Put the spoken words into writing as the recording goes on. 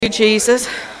Jesus.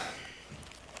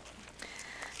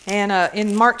 And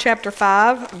in Mark chapter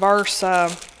 5, verse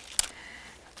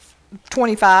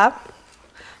 25,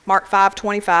 Mark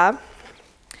 5:25,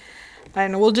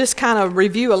 and we'll just kind of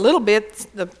review a little bit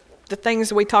the things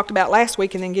that we talked about last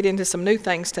week and then get into some new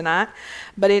things tonight.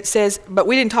 But it says, but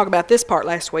we didn't talk about this part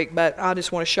last week, but I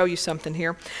just want to show you something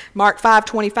here. Mark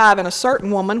 5:25, and a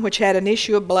certain woman which had an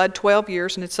issue of blood 12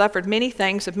 years and had suffered many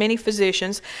things of many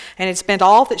physicians and had spent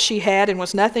all that she had and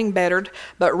was nothing bettered,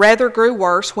 but rather grew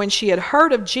worse, when she had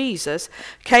heard of Jesus,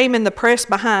 came in the press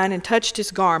behind and touched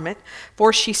his garment.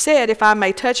 For she said, if I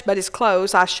may touch but his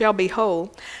clothes, I shall be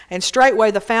whole. And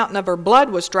straightway the fountain of her blood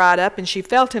was dried up, and she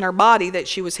felt in her body that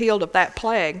she was healed of that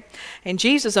plague. And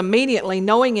Jesus, immediately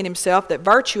knowing in himself that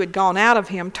virtue had gone out of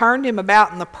him, turned him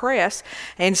about in the press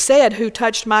and said, who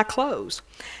touched my clothes?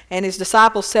 And his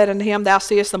disciples said unto him, thou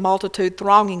seest the multitude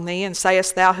thronging thee, and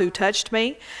sayest thou, who touched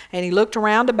me? And he looked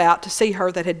around about to see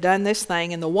her that had done this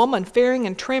thing. And the woman, fearing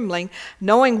and trembling,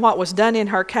 knowing what was done in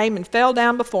her, came and fell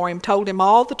down before him, told him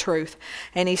all the truth.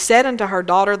 And he said unto her,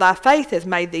 daughter, thy faith hath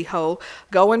made thee whole.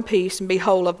 Go in peace, and be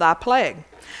whole of thy plague.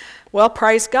 Well,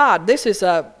 praise God. This is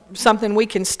something we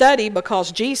can study,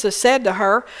 because Jesus said to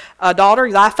her, daughter,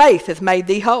 thy faith hath made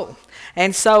thee whole.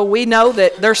 And so we know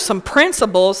that there's some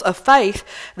principles of faith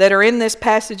that are in this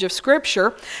passage of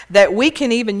Scripture that we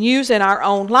can even use in our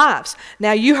own lives.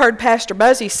 Now, you heard Pastor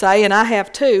Buzzy say, and I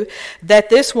have too, that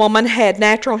this woman had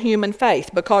natural human faith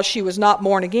because she was not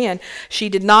born again. She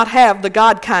did not have the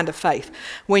God kind of faith.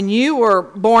 When you were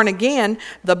born again,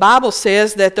 the Bible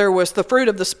says that there was the fruit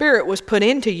of the Spirit was put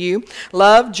into you: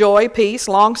 love, joy, peace,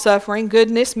 long-suffering,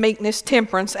 goodness, meekness,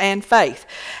 temperance, and faith.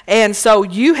 And so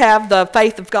you have the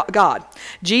faith of God.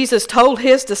 Jesus told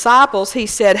his disciples, he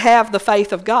said, have the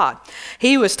faith of God.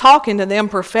 He was talking to them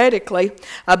prophetically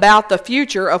about the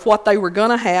future of what they were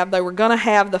going to have. They were going to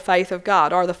have the faith of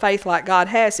God, or the faith like God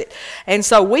has it. And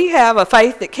so we have a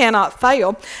faith that cannot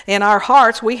fail in our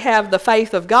hearts. We have the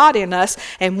faith of God in us,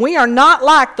 and we are not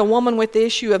like the woman with the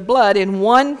issue of blood in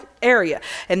one area,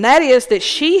 and that is that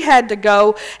she had to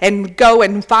go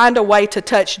and find a way to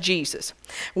touch Jesus.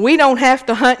 We don't have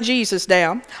to hunt Jesus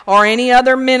down, or any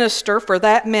other minister for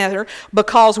that matter,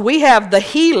 because we have the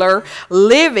healer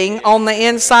living on the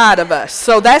inside of us.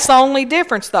 So that's the only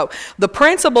difference, though. The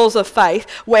principles of faith.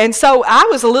 And so I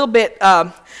was a little bit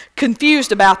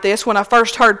confused about this when I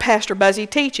first heard Pastor Buzzy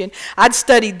teaching. I'd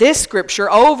studied this scripture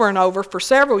over and over for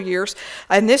several years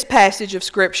in this passage of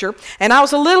Scripture, and I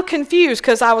was a little confused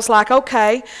because I was like,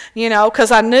 okay,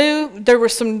 because I knew there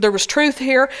was truth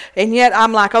here, and yet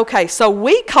I'm like, okay. So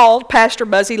we called Pastor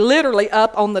Buzzy literally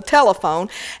up on the telephone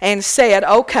and said,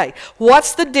 okay,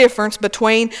 what's the difference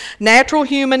between natural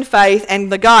human faith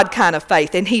and the God kind of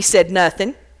faith? And he said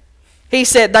nothing. He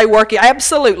said they work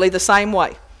absolutely the same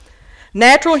way.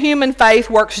 Natural human faith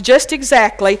works just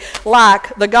exactly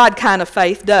like the God kind of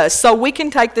faith does. So we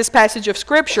can take this passage of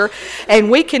Scripture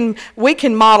and we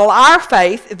can model our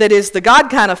faith, that is the God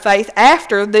kind of faith,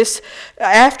 after this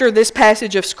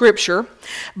passage of Scripture.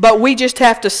 But we just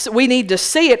we need to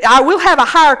see it. We'll have a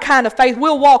higher kind of faith.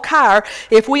 We'll walk higher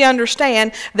if we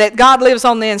understand that God lives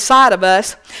on the inside of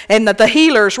us and that the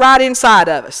healer's right inside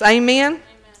of us. Amen?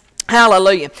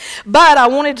 Hallelujah. But I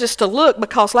wanted us to look,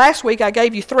 because last week I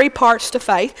gave you 3 parts to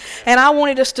faith, and I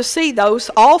wanted us to see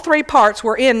those. All 3 parts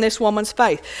were in this woman's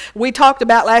faith. We talked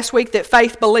about last week that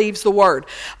faith believes the Word.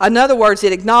 In other words,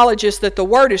 it acknowledges that the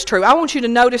Word is true. I want you to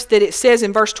notice that it says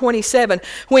in verse 27,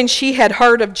 when she had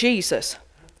heard of Jesus.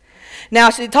 Now,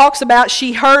 it talks about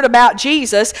she heard about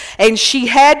Jesus, and she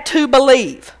had to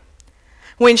believe.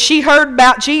 When she heard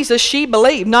about Jesus, she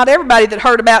believed. Not everybody that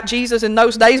heard about Jesus in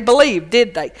those days believed,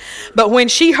 did they? But when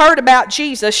she heard about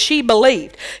Jesus, she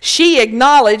believed. She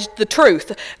acknowledged the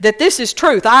truth, that this is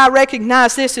truth. I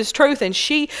recognize this is truth, and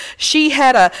she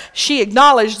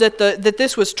acknowledged that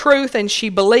this was truth, and she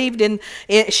believed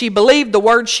the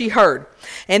word she heard.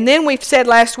 And then we've said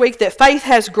last week that faith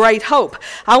has great hope.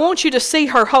 I want you to see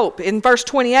her hope. In verse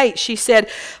 28, she said,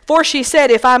 for she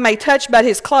said, if I may touch but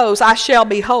his clothes, I shall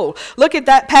be whole. Look at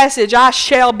that passage, I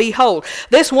shall be whole.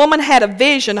 This woman had a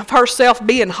vision of herself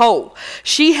being whole.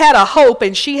 She had a hope,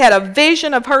 and she had a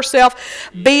vision of herself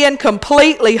being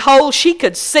completely whole. She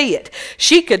could see it.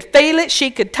 She could feel it. She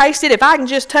could taste it. If I can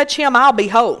just touch him, I'll be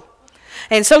whole.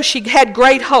 And so she had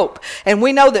great hope. And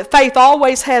we know that faith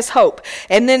always has hope.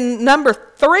 And then number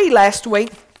 3 last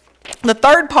week, The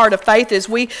third part of faith is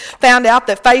we found out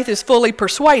that faith is fully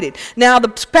persuaded. Now, the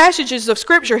passages of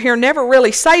Scripture here never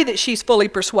really say that she's fully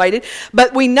persuaded,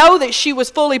 but we know that she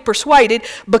was fully persuaded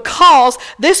because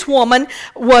this woman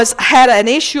had an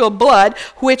issue of blood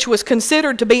which was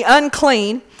considered to be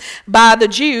unclean by the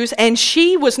Jews, and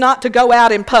she was not to go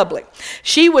out in public.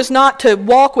 She was not to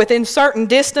walk within certain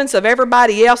distance of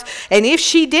everybody else, and if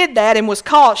she did that and was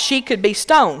caught, she could be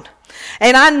stoned.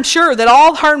 And I'm sure that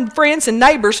all her friends and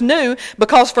neighbors knew,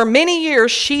 because for many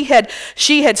years she had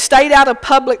stayed out of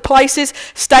public places,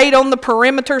 stayed on the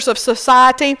perimeters of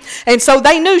society, and so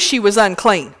they knew she was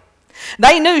unclean.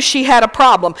 They knew she had a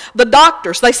problem. The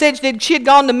doctors, they said that she had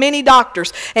gone to many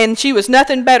doctors and she was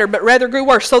nothing better but rather grew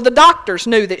worse. So the doctors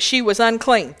knew that she was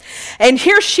unclean. And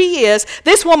here she is.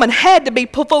 This woman had to be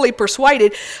fully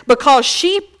persuaded because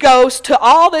she goes to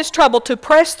all this trouble to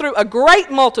press through a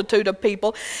great multitude of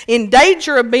people in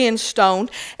danger of being stoned.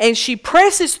 And she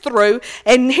presses through,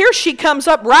 and here she comes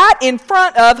up right in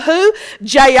front of who?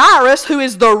 Jairus, who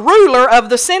is the ruler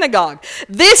of the synagogue.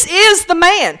 This is the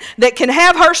man that can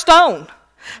have her stoned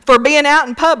for being out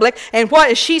in public, and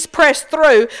what she's pressed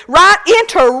through right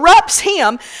interrupts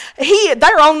him.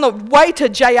 They're on the way to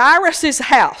Jairus'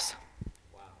 house.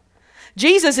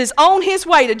 Jesus is on his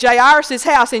way to Jairus'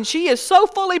 house, and she is so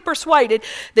fully persuaded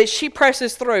that she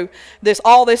presses through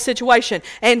all this situation.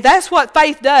 And that's what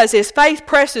faith does, is faith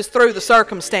presses through the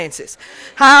circumstances.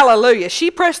 Hallelujah.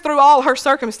 She pressed through all her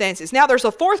circumstances. Now there's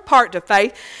a fourth part to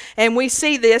faith, and we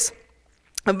see this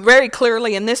very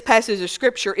clearly in this passage of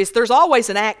Scripture, is there's always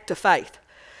an act to faith.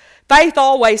 Faith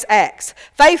always acts.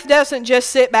 Faith doesn't just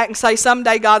sit back and say,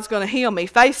 someday God's going to heal me.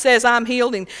 Faith says, I'm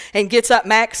healed, and gets up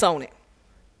and acts on it.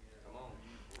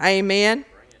 Amen.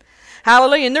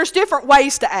 Hallelujah. And there's different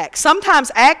ways to act. Sometimes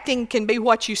acting can be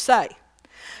what you say.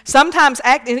 Sometimes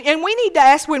acting, and we need to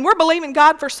ask, when we're believing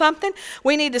God for something,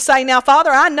 we need to say, now,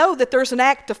 Father, I know that there's an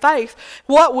act of faith.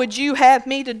 What would you have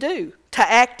me to do to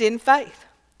act in faith?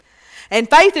 And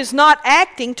faith is not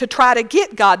acting to try to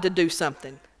get God to do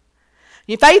something.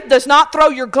 Your faith does not throw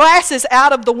your glasses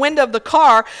out of the window of the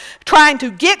car trying to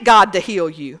get God to heal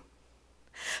you.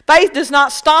 Faith does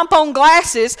not stomp on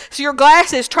glasses, so your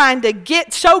glasses trying to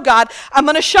show God, I'm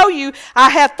going to show you I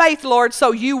have faith, Lord,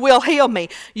 so you will heal me.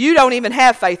 You don't even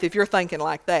have faith if you're thinking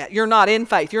like that. You're not in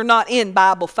faith. You're not in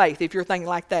Bible faith if you're thinking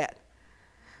like that.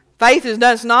 Faith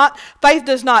does not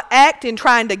act in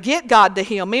trying to get God to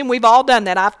heal me, and we've all done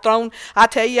that. I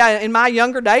tell you, in my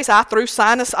younger days, I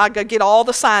could get all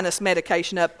the sinus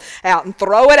medication out and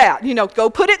throw it out.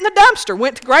 Go put it in the dumpster.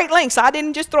 Went to great lengths. I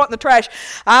didn't just throw it in the trash.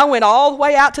 I went all the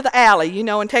way out to the alley.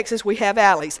 In Texas we have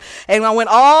alleys. And I went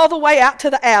all the way out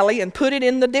to the alley and put it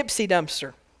in the Dipsy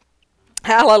dumpster.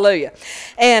 Hallelujah.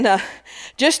 And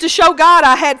just to show God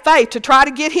I had faith, to try to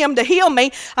get him to heal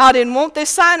me, I didn't want this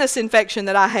sinus infection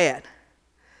that I had.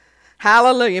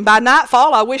 Hallelujah. And by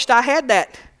nightfall, I wished I had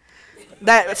that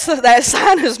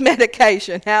sinus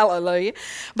medication. Hallelujah.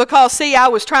 Because, see, I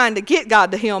was trying to get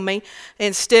God to heal me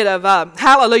instead of,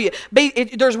 hallelujah.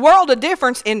 There's a world of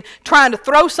difference in trying to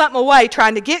throw something away,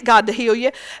 trying to get God to heal you,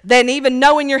 than even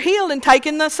knowing you're healed and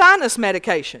taking the sinus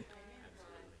medication.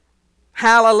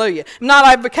 Hallelujah. I'm not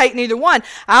advocating either one.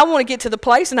 I want to get to the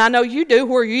place, and I know you do,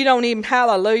 where you don't even,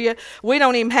 hallelujah, we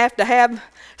don't even have to have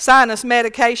sinus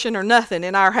medication or nothing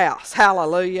in our house.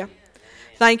 Hallelujah.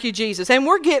 Thank you, Jesus. And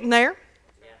we're getting there.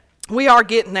 We are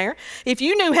getting there. If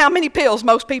you knew how many pills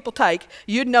most people take,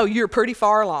 you'd know you're pretty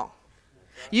far along.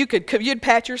 You'd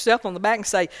pat yourself on the back and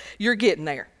say, you're getting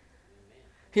there.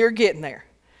 You're getting there.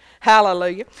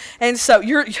 Hallelujah. And so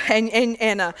there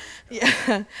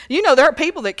are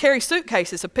people that carry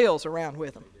suitcases of pills around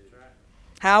with them.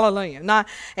 Hallelujah.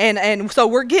 And so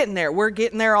we're getting there. We're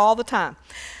getting there all the time.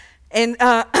 And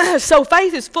so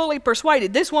faith is fully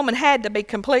persuaded. This woman had to be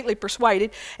completely persuaded,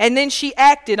 and then she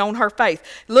acted on her faith.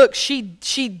 Look, she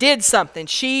did something.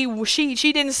 She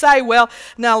didn't say, well,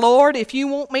 now, Lord, if you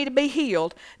want me to be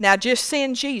healed, now just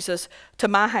send Jesus to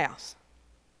my house.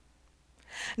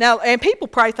 Now, and people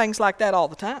pray things like that all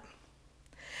the time.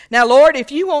 Now, Lord,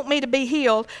 if you want me to be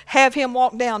healed, have him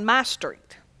walk down my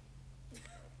street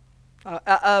where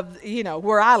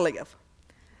I live.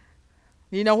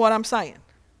 You know what I'm saying?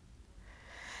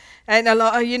 And,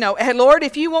 Lord,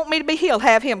 if you want me to be healed,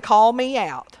 have him call me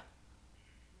out.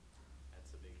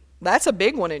 That's a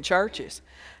big one in churches.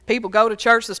 People go to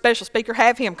church, the special speaker,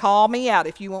 have him call me out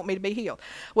if you want me to be healed.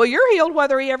 Well, you're healed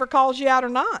whether he ever calls you out or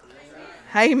not.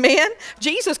 Amen.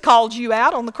 Jesus called you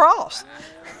out on the cross.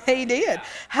 He did.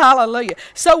 Hallelujah.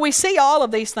 So we see all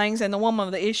of these things in the woman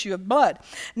of the issue of blood.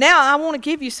 Now I want to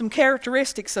give you some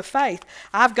characteristics of faith.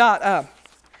 I've got,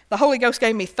 the Holy Ghost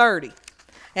gave me 30.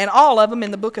 and all of them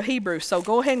in the book of Hebrews. So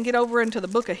go ahead and get over into the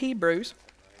book of Hebrews.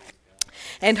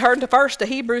 And turn to first to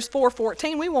Hebrews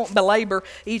 4:14. We won't belabor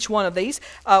each one of these.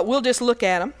 We'll just look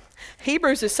at them.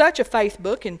 Hebrews is such a faith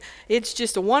book, and it's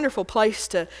just a wonderful place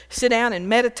to sit down and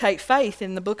meditate faith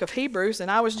in the book of Hebrews. And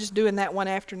I was just doing that one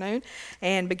afternoon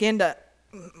and began to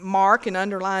mark and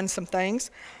underline some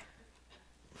things.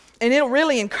 And it'll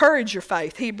really encourage your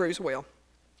faith, Hebrews will.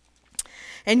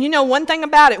 And you know one thing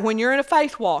about it, when you're in a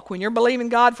faith walk, when you're believing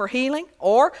God for healing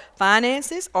or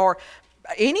finances or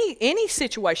any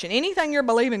situation, anything you're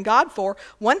believing God for,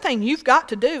 one thing you've got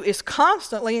to do is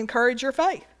constantly encourage your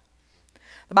faith.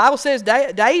 The Bible says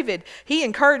David, he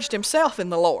encouraged himself in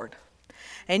the Lord.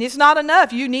 And it's not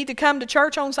enough. You need to come to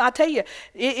church on, I tell you,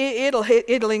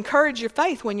 it'll encourage your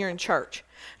faith when you're in church.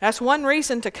 That's one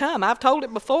reason to come. I've told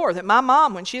it before that my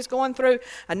mom, when she's going through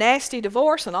a nasty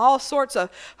divorce and all sorts of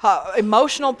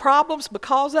emotional problems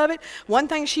because of it, one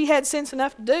thing she had sense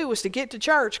enough to do was to get to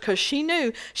church, because she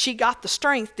knew she got the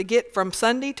strength to get from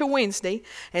Sunday to Wednesday,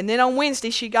 and then on Wednesday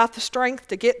she got the strength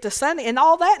to get to Sunday, and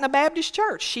all that in a Baptist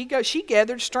church. She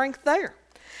gathered strength there.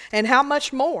 And how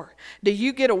much more do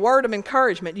you get a word of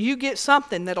encouragement? Do you get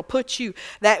something that'll put you,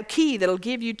 that key that'll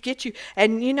get you,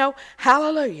 and you know,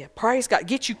 hallelujah, praise God,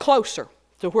 get you closer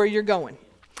to where you're going.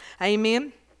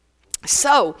 Amen.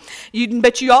 So,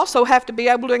 but you also have to be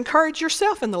able to encourage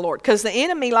yourself in the Lord, because the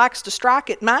enemy likes to strike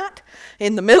at night,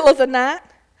 in the middle of the night.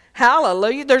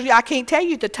 Hallelujah. I can't tell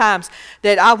you the times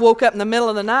that I woke up in the middle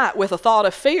of the night with a thought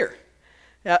of fear.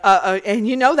 And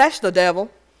you know that's the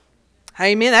devil.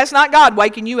 Amen. That's not God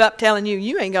waking you up telling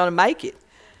you ain't going to make it.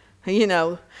 You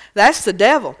know, that's the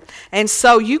devil. And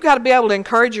so you got to be able to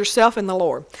encourage yourself in the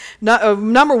Lord.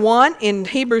 Number one, in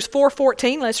Hebrews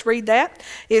 4:14, let's read that.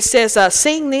 It says,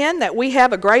 seeing then that we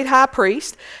have a great high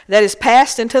priest that is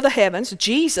passed into the heavens,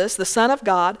 Jesus, the Son of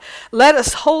God, let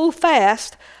us hold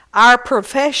fast our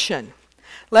profession.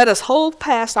 Let us hold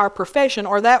fast our profession,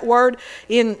 or that word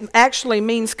actually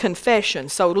means confession.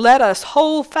 So let us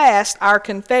hold fast our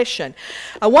confession.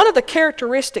 One of the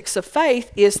characteristics of faith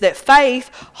is that faith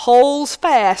holds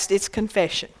fast its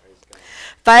confession.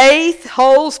 Faith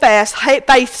holds fast.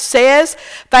 Faith says,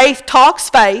 faith talks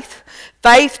faith.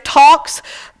 Faith talks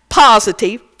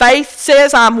positive. Faith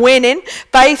says I'm winning.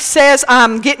 Faith says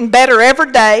I'm getting better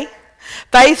every day.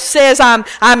 Faith says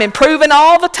I'm improving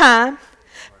all the time.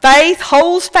 Faith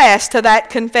holds fast to that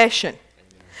confession.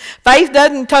 Faith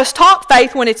doesn't just talk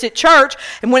faith when it's at church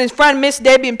and when it's in front of Miss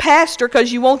Debbie and Pastor,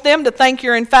 because you want them to think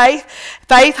you're in faith.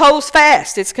 Faith holds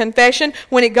fast its confession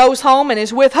when it goes home and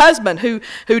is with husband who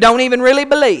don't even really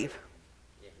believe.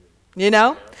 You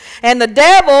know? And the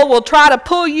devil will try to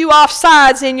pull you off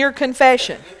sides in your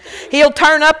confession. He'll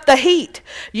turn up the heat.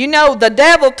 You know, the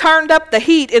devil turned up the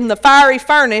heat in the fiery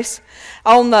furnace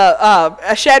on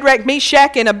the Shadrach,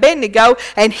 Meshach, and Abednego,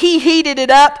 and he heated it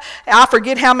up, I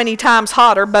forget how many times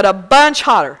hotter, but a bunch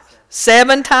hotter.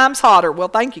 7 times hotter. Well,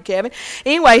 thank you, Kevin.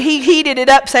 Anyway, he heated it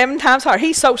up 7 times hotter.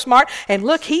 He's so smart. And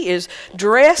look, he is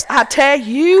dressed. I tell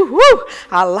you, whoo,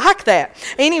 I like that.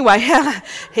 Anyway,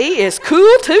 he is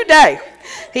cool today.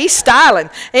 He's styling.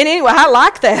 And anyway, I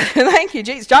like that. Thank you,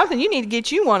 Jesus. Jonathan, you need to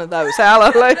get you one of those.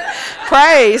 Hallelujah.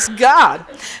 Praise God.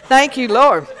 Thank you,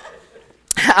 Lord.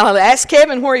 I'll ask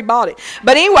Kevin where he bought it.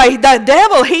 But anyway, the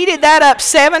devil heated that up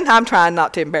 7. I'm trying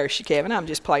not to embarrass you, Kevin. I'm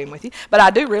just playing with you. But I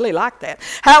do really like that.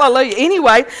 Hallelujah.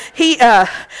 Anyway, he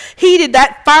heated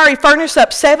that fiery furnace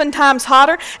up 7 times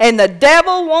hotter. And the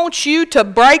devil wants you to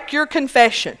break your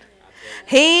confession.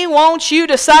 He wants you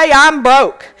to say, I'm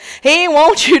broke. He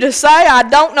wants you to say, I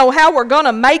don't know how we're going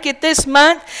to make it this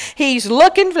month. He's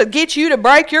looking to get you to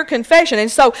break your confession.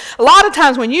 And so a lot of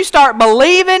times when you start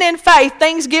believing in faith,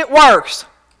 things get worse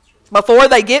before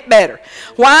they get better.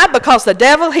 Why? Because the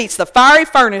devil heats the fiery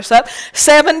furnace up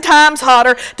 7 times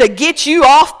hotter to get you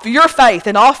off your faith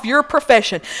and off your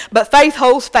profession. But faith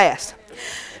holds fast.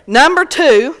 Number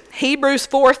 2, Hebrews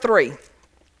 4:3.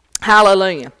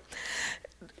 Hallelujah.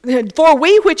 For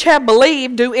we which have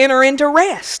believed do enter into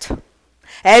rest.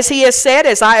 As he has said,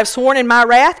 as I have sworn in my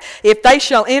wrath, if they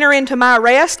shall enter into my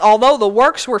rest, although the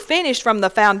works were finished from the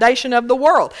foundation of the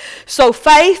world. So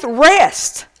faith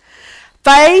rests.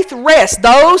 Faith rests.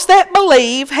 Those that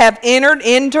believe have entered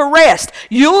into rest.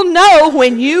 You'll know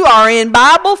when you are in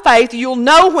Bible faith. You'll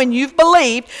know when you've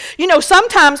believed. You know,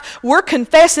 sometimes we're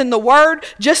confessing the word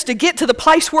just to get to the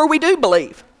place where we do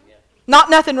believe.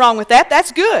 Nothing wrong with that.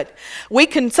 That's good.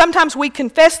 Sometimes we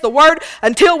confess the word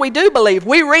until we do believe.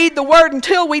 We read the word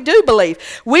until we do believe.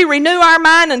 We renew our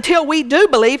mind until we do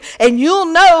believe. And you'll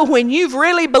know when you've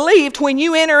really believed when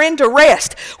you enter into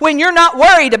rest, when you're not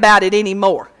worried about it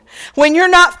anymore. When you're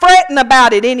not fretting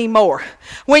about it anymore.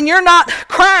 When you're not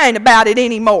crying about it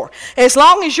anymore. As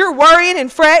long as you're worrying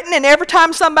and fretting, and every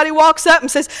time somebody walks up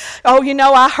and says, oh, you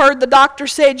know, I heard the doctor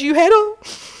said you had a...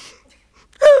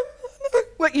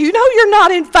 Well, you know you're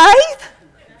not in faith.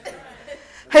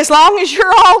 As long as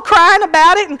you're all crying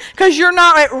about it, because you're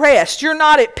not at rest, you're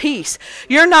not at peace,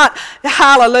 you're not,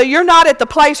 hallelujah, you're not at the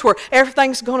place where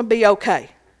everything's going to be okay.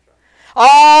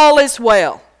 All is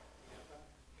well.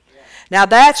 Now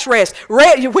that's rest.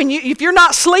 If you're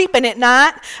not sleeping at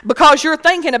night because you're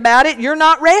thinking about it, you're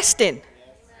not resting.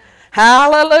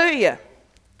 Hallelujah.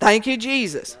 Thank you,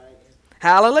 Jesus.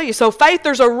 Hallelujah. So faith,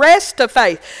 there's a rest to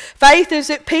faith. Faith is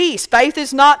at peace. Faith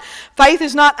is not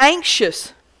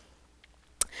anxious.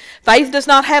 Faith does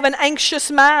not have an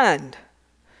anxious mind.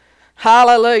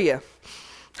 Hallelujah.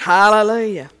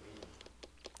 Hallelujah.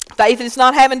 Faith is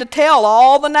not having to tell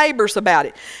all the neighbors about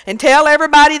it and tell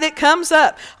everybody that comes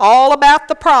up all about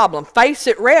the problem. Faith's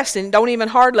at rest and don't even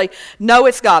hardly know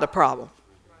it's got a problem.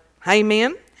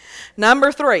 Amen.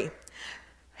 Number 3,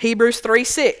 Hebrews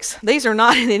 3:6. These are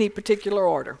not in any particular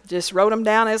order. Just wrote them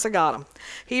down as I got them.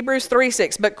 Hebrews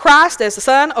 3:6. But Christ as the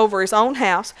Son over his own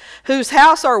house, whose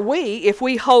house are we if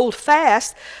we hold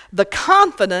fast the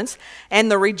confidence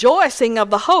and the rejoicing of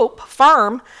the hope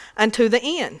firm unto the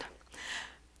end.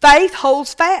 Faith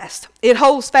holds fast. It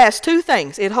holds fast 2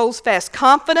 things. It holds fast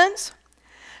confidence.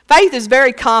 Faith is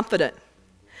very confident.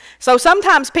 So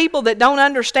sometimes people that don't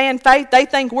understand faith, they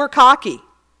think we're cocky.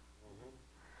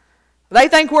 They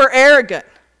think we're arrogant.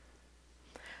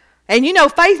 And you know,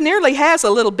 faith nearly has a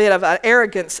little bit of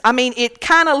arrogance. I mean, it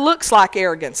kind of looks like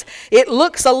arrogance. It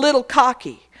looks a little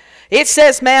cocky. It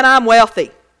says, man, I'm wealthy.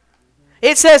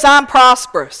 It says I'm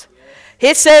prosperous.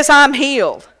 It says I'm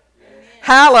healed.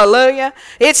 Hallelujah.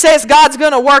 It says God's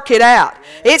going to work it out.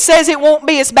 It says it won't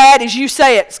be as bad as you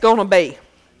say it's going to be.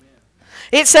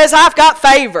 It says I've got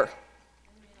favor.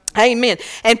 Amen.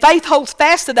 And faith holds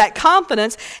fast to that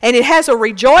confidence, and it has a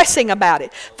rejoicing about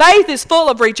it. Faith is full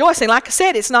of rejoicing. Like I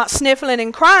said, it's not sniffling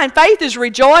and crying. Faith is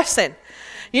rejoicing.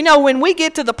 You know, when we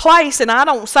get to the place, and I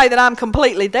don't say that I'm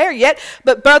completely there yet,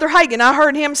 but Brother Hagin, I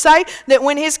heard him say that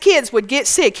when his kids would get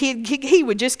sick, he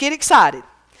would just get excited.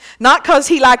 Not because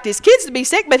he liked his kids to be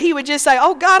sick, but he would just say,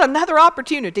 oh, God, another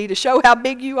opportunity to show how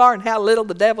big you are and how little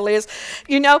the devil is,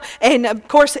 you know. And, of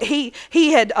course, he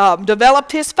had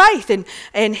developed his faith,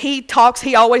 and he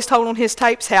always told on his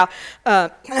tapes how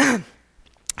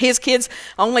his kids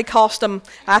only cost him,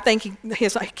 I think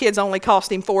his kids only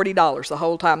cost him $40 the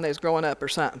whole time they was growing up or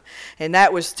something. And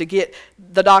that was to get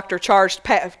the doctor charged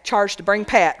to bring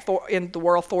Pat in the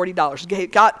world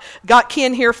 $40. Got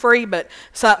Ken here free, but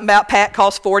something about Pat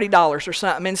cost $40 or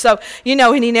something. And so, you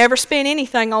know, and he never spent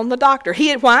anything on the doctor.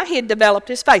 Why? He had developed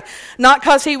his faith. Not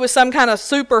because he was some kind of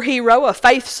superhero, a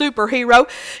faith superhero.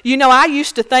 You know, I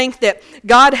used to think that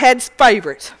God had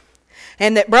favorites.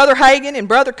 And that Brother Hagin and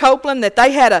Brother Copeland, that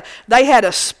they had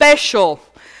a special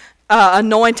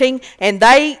anointing, and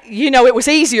it was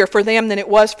easier for them than it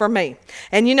was for me.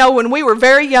 And you know, when we were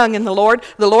very young in the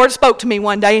Lord spoke to me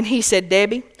one day, and he said,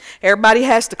 Debbie, everybody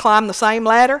has to climb the same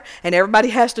ladder, and everybody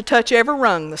has to touch every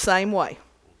rung the same way.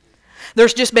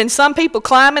 There's just been some people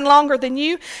climbing longer than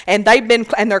you, and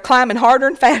they're climbing harder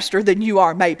and faster than you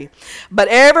are, maybe. But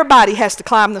everybody has to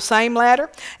climb the same ladder,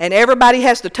 and everybody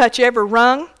has to touch every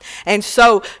rung. And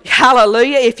so,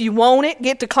 hallelujah, if you want it,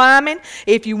 get to climbing.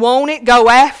 If you want it, go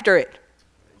after it.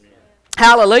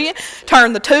 Hallelujah.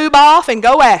 Turn the tube off and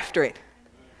go after it.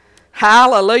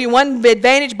 Hallelujah. One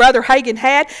advantage Brother Hagin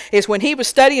had is when he was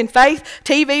studying faith,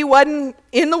 TV wasn't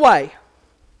in the way.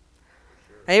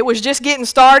 It was just getting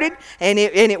started, and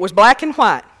it was black and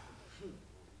white.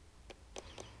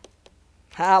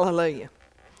 Hallelujah.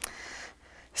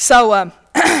 So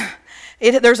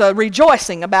there's a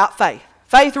rejoicing about faith.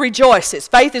 Faith rejoices.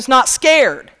 Faith is not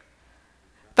scared.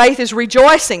 Faith is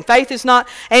rejoicing. Faith is not,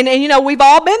 and you know, we've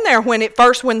all been there when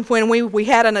we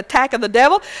had an attack of the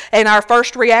devil, and our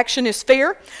first reaction is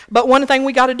fear. But one thing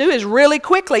we got to do is really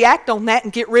quickly act on that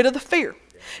and get rid of the fear.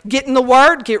 Get in the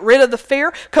Word, get rid of the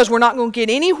fear, because we're not going to get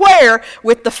anywhere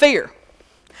with the fear.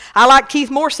 I like Keith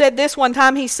Moore said this one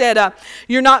time. He said,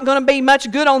 you're not going to be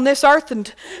much good on this earth,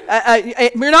 and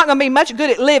you're not going to be much good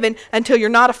at living until you're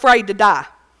not afraid to die.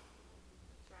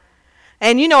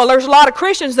 And you know, there's a lot of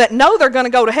Christians that know they're going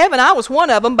to go to heaven. I was one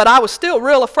of them, but I was still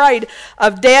real afraid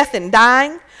of death and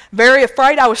dying. Very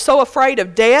afraid. I was so afraid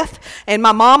of death. And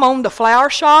my mom owned a flower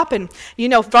shop, and you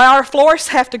know, flower florists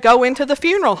have to go into the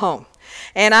funeral home.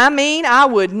 And I mean, I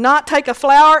would not take a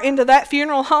flower into that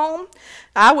funeral home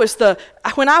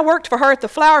When I worked for her at the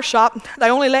flower shop, they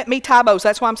only let me tie bows.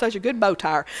 That's why I'm such a good bow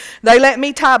tire. They let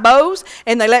me tie bows,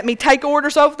 and they let me take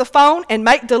orders over the phone and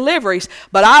make deliveries,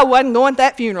 but I wasn't going to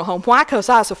that funeral home. Why? Because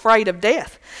I was afraid of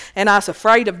death, and I was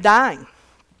afraid of dying.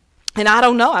 And I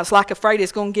don't know, I was like afraid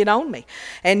it's going to get on me.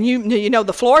 And you know,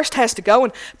 the florist has to go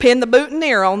and pin the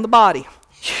boutonniere on the body.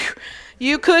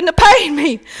 You couldn't have paid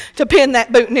me to pin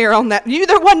that boutonniere on that.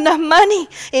 There wasn't enough money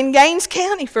in Gaines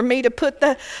County for me to put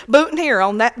the boutonniere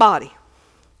on that body.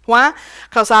 Why?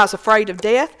 Because I was afraid of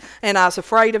death and I was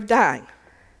afraid of dying.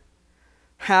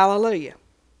 Hallelujah.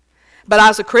 But I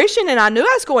was a Christian and I knew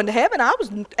I was going to heaven. I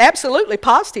was absolutely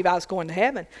positive I was going to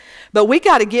heaven. But we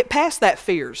got to get past that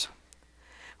fears.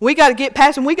 We got to get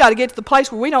past and we got to get to the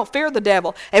place where we don't fear the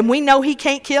devil and we know he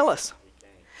can't kill us.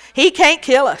 He can't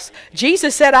kill us.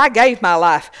 Jesus said, I gave my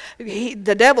life. The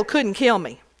devil couldn't kill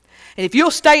me. And if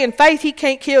you'll stay in faith, he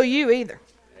can't kill you either.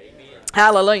 Amen.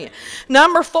 Hallelujah.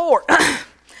 Number 4.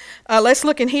 Let's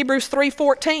look in Hebrews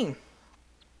 3:14.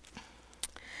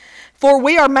 For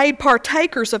we are made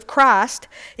partakers of Christ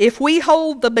if we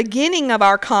hold the beginning of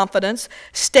our confidence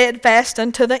steadfast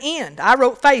unto the end. I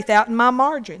wrote faith out in my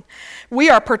margin. We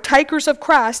are partakers of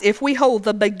Christ if we hold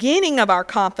the beginning of our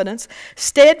confidence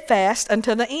steadfast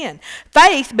unto the end.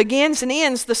 Faith begins and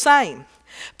ends the same.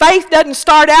 Faith doesn't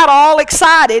start out all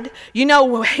excited. You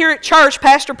know, here at church,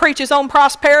 Pastor preaches on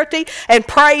prosperity, and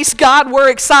praise God, we're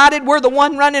excited. We're the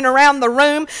one running around the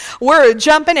room. We're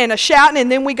jumping and shouting,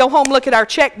 and then we go home, look at our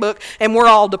checkbook, and we're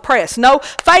all depressed. No,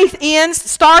 faith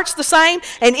starts the same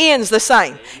and ends the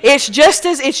same. It's just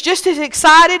as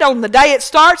excited on the day it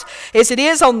starts as it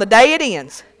is on the day it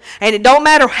ends. And it don't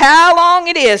matter how long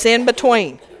it is in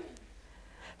between.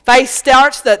 Faith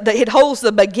starts, it holds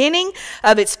the beginning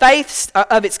of its faith,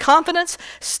 of its confidence,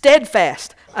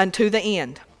 steadfast unto the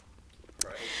end.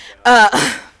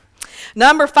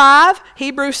 Number 5,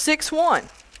 Hebrews 6:1.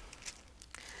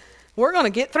 We're going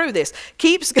to get through this.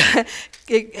 Hebrews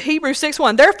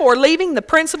 6:1. Therefore, leaving the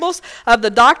principles of the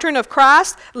doctrine of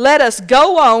Christ, let us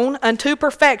go on unto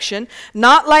perfection,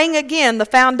 not laying again the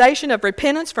foundation of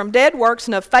repentance from dead works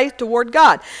and of faith toward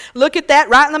God. Look at that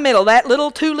right in the middle, that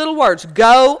two little words,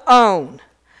 go on.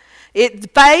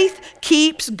 Faith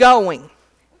keeps going.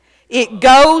 It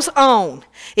goes on.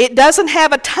 It doesn't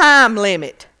have a time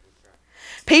limit.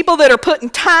 People that are putting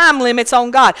time limits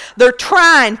on God, they're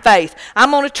trying faith.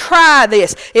 I'm going to try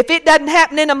this. If it doesn't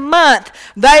happen in a month,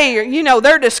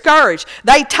 they're discouraged.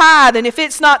 They tithe, and if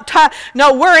it's not tithe,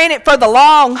 no, we're in it for the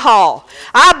long haul.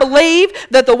 I believe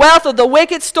that the wealth of the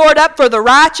wicked stored up for the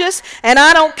righteous, and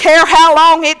I don't care how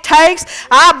long it takes.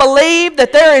 I believe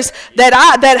that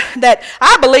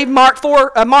I believe Mark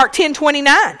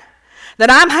 10:29. That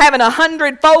I'm having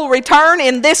 100-fold return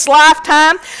in this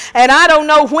lifetime, and I don't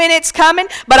know when it's coming,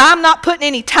 but I'm not putting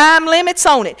any time limits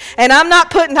on it. And I'm not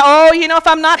putting, if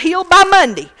I'm not healed by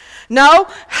Monday. No,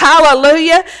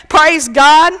 hallelujah, praise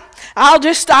God.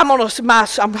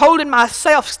 I'm holding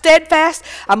myself steadfast.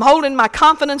 I'm holding my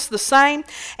confidence the same,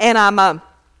 and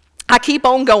I keep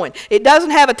on going. It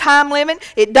doesn't have a time limit.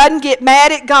 It doesn't get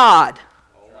mad at God.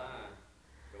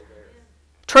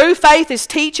 True faith is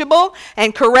teachable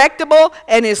and correctable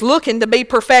and is looking to be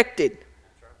perfected.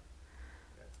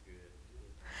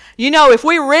 You know, if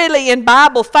we're really in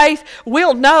Bible faith,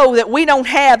 we'll know that we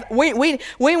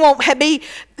won't be.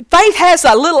 Faith has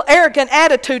a little arrogant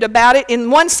attitude about it in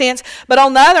one sense, but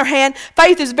on the other hand,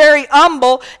 faith is very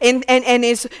humble and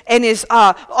is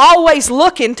always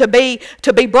looking to be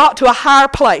brought to a higher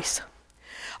place.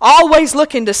 Always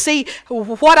looking to see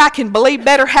what I can believe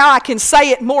better, how I can say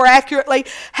it more accurately,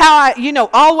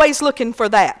 always looking for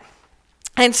that.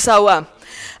 And so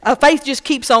faith just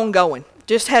keeps on going,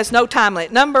 just has no time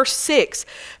limit. Number 6,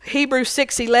 Hebrews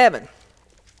 6:11.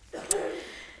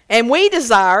 And we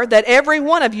desire that every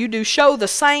one of you do show the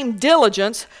same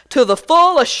diligence to the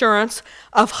full assurance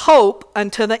of hope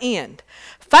unto the end.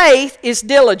 Faith is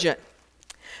diligent.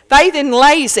 Faith isn't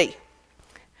lazy.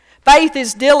 Faith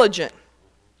is diligent.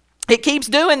 It keeps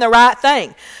doing the right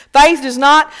thing. Faith is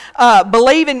not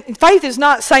faith is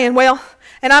not saying, well,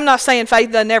 and I'm not saying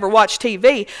faith doesn't ever watch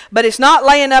TV, but it's not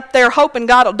laying up there hoping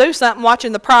God will do something,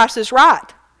 watching The Price is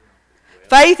Right.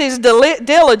 Faith is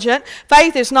diligent.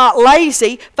 Faith is not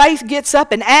lazy. Faith gets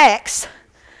up and acts.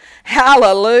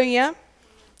 Hallelujah.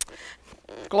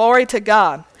 Glory to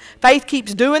God. Faith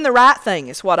keeps doing the right thing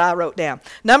is what I wrote down.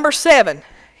 Number 7,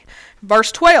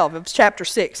 verse 12 of chapter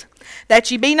 6.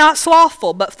 That ye be not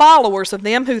slothful, but followers of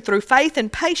them who through faith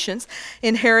and patience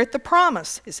inherit the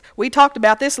promises. We talked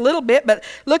about this a little bit, but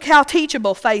look how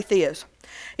teachable faith is.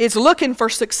 It's looking for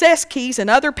success keys in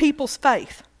other people's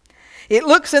faith. It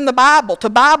looks in the Bible to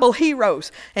Bible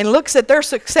heroes and looks at their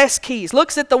success keys,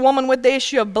 looks at the woman with the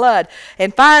issue of blood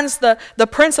and finds the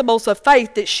principles of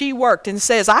faith that she worked and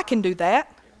says, I can do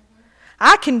that.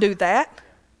 I can do that.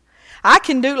 I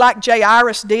can do like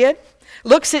Jairus did.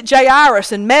 Looks at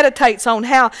Jairus and meditates on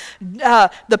how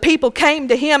the people came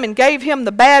to him and gave him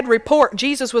the bad report.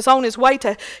 Jesus was on his way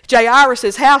to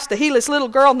Jairus' house to heal his little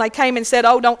girl, and they came and said,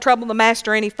 oh, don't trouble the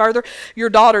master any further. Your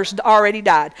daughter's already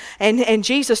died. And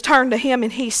Jesus turned to him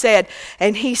and he said,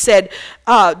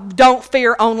 don't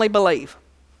fear, only believe.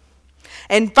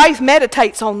 And faith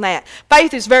meditates on that.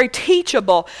 Faith is very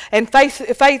teachable. And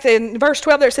faith in verse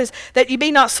 12 there it says that you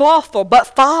be not slothful,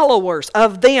 but followers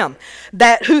of them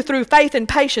that who through faith and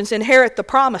patience inherit the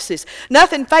promises.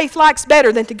 Nothing faith likes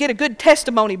better than to get a good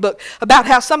testimony book about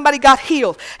how somebody got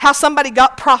healed, how somebody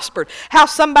got prospered, how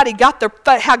somebody got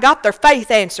their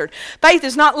faith answered. Faith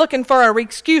is not looking for an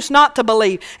excuse not to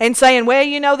believe and saying, well,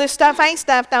 you know, this stuff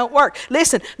don't work.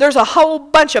 Listen, there's a whole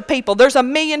bunch of people. There's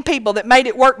 1 million people that made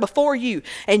it work before you.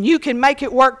 And you can make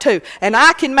it work too. And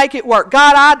I can make it work.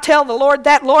 God, I'd tell the Lord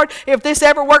that, Lord, if this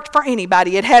ever worked for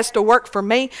anybody, it has to work for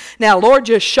me. Now, Lord,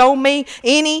 just show me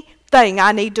anything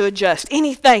I need to adjust,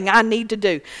 anything I need to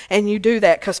do. And you do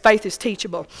that because faith is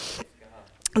teachable.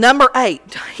 Number 8,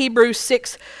 Hebrews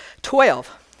 6:12.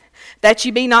 That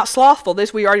you be not slothful.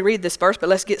 We already read this verse, but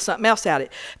let's get something else out of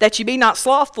it. That you be not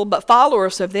slothful, but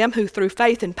followers of them who through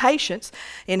faith and patience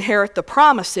inherit the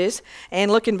promises.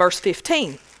 And look in verse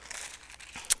 15.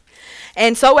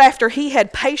 And so after he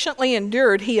had patiently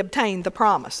endured, he obtained the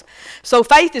promise. So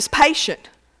faith is patient.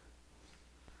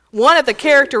 One of the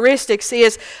characteristics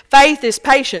is faith is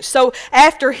patient. So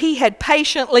after he had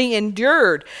patiently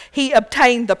endured, he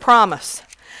obtained the promise.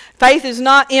 Faith is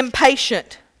not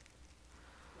impatient.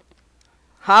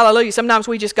 Hallelujah. Sometimes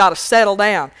we just got to settle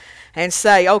down and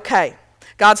say, okay,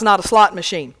 God's not a slot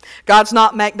machine. God's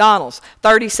not McDonald's.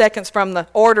 30 seconds from the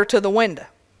order to the window.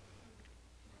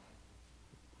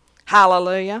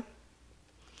 Hallelujah.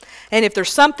 And if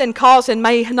there's something causing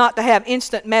me not to have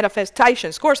instant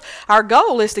manifestations, of course, our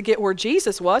goal is to get where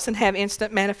Jesus was and have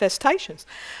instant manifestations.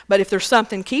 But if there's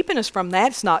something keeping us from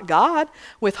that, it's not God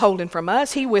withholding from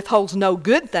us. He withholds no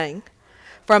good thing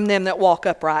from them that walk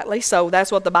uprightly. So that's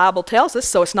what the Bible tells us.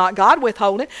 So it's not God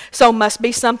withholding. So it must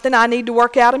be something I need to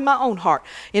work out in my own heart,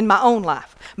 in my own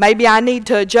life. Maybe I need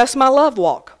to adjust my love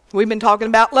walk. We've been talking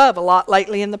about love a lot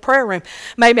lately in the prayer room.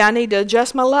 Maybe I need to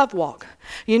adjust my love walk.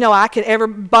 You know,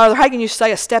 Brother Hagin used to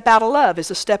say a step out of love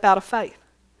is a step out of faith.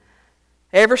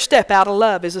 Every step out of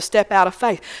love is a step out of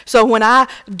faith. So when I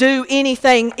do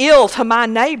anything ill to my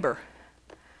neighbor,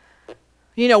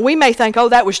 you know, we may think, oh,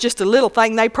 that was just a little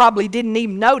thing they probably didn't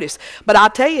even notice. But I'll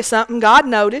tell you something, God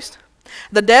noticed.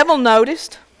 The devil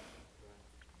noticed.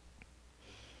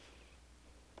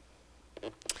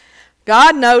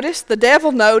 God noticed, the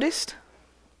devil noticed.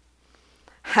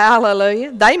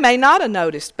 Hallelujah. They may not have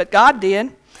noticed, but God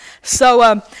did.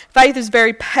 So faith is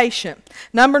very patient.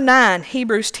 Number 9,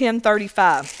 Hebrews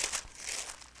 10:35.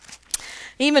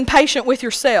 Even patient with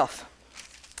yourself.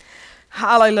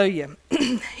 Hallelujah.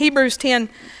 Hebrews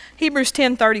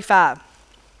 10:35.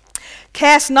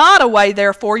 Cast not away,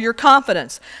 therefore, your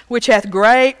confidence, which hath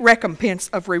great recompense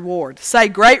of reward. Say,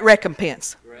 great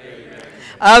recompense,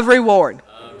 of reward.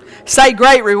 Say,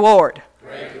 great reward.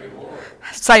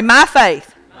 Say, my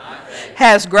faith,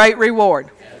 has great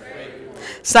reward.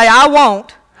 Say, I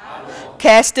won't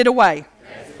cast it away.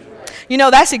 You know,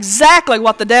 that's exactly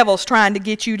what the devil's trying to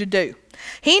get you to do.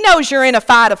 He knows you're in a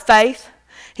fight of faith.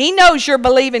 He knows you're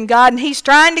believing God, and he's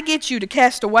trying to get you to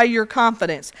cast away your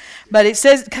confidence. But it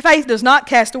says faith does not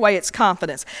cast away its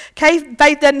confidence. Faith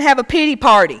doesn't have a pity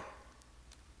party.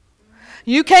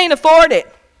 You can't afford it.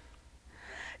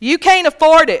 You can't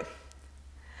afford it.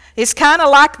 It's kind of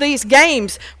like these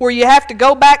games where you have to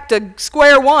go back to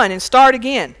square one and start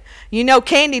again. You know,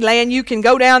 Candyland, you can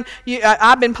go down.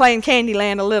 I've been playing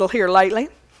Candyland a little here lately.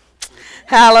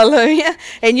 Hallelujah.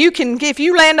 And you can, if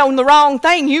you land on the wrong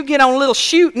thing, you get on a little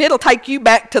chute and it'll take you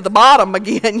back to the bottom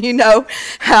again, you know.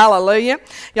 Hallelujah.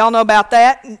 Y'all know about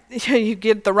that? You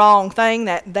get the wrong thing,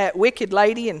 that wicked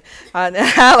lady, and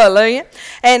hallelujah.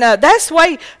 And that's the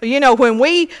way, you know, when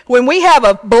we have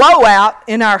a blowout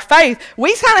in our faith,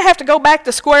 we kind of have to go back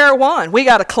to square one. We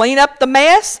got to clean up the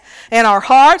mess in our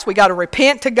hearts. We got to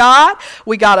repent to God.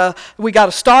 We got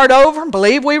to start over and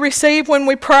believe we receive when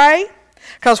we pray.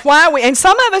 Because and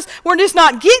some of us, we're just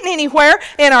not getting anywhere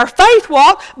in our faith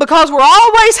walk because we're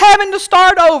always having to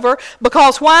start over.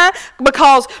 Because why?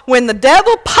 Because when the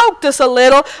devil poked us a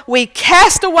little, we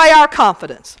cast away our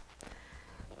confidence.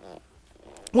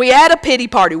 We had a pity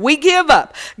party. We give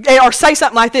up. Or say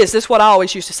something like this. This is what I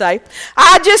always used to say.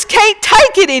 I just can't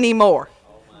take it anymore.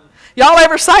 Y'all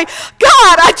ever say,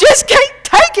 God, I just can't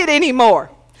take it anymore?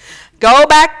 Go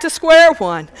back to square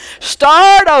one.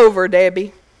 Start over,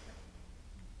 Debbie.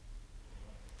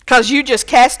 Because you just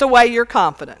cast away your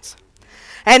confidence.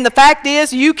 And the fact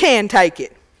is, you can take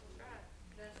it.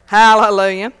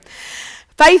 Hallelujah.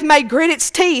 Faith may grit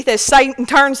its teeth as Satan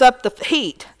turns up the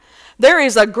heat. There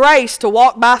is a grace to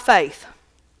walk by faith.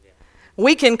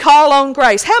 We can call on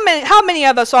grace. How many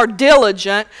of us are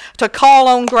diligent to call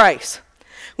on grace?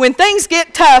 When things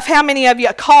get tough, how many of you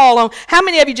how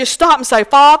many of you just stop and say,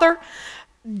 Father,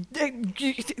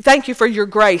 thank you for your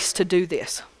grace to do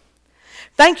this.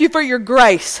 Thank you for your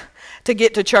grace to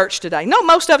get to church today. No,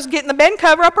 most of us get in the bed and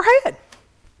cover up our head.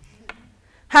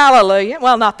 Hallelujah.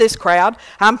 Well, not this crowd.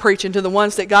 I'm preaching to the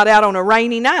ones that got out on a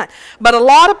rainy night. But a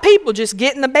lot of people just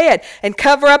get in the bed and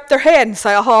cover up their head and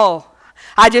say, oh,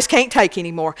 I just can't take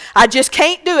anymore. I just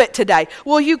can't do it today.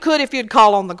 Well, you could if you'd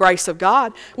call on the grace of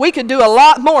God. We could do a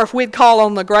lot more if we'd call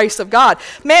on the grace of God.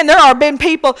 Man, there have been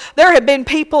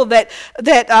people that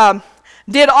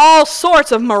did all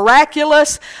sorts of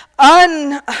miraculous,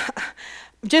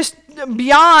 just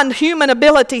beyond human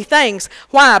ability things.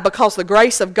 Why? Because the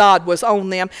grace of God was on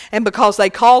them and because they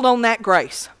called on that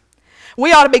grace.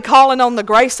 We ought to be calling on the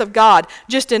grace of God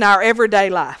just in our everyday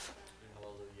life.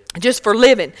 Just for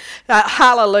living.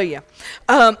 Hallelujah.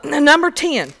 Number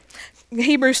 10,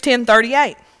 Hebrews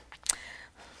 10:38.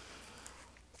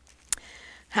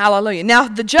 Hallelujah. Now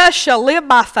the just shall live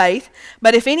by faith,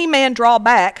 but if any man draw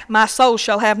back, my soul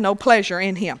shall have no pleasure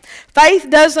in him. Faith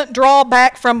doesn't draw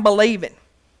back from believing.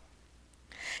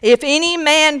 If any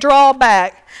man draw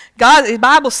back, the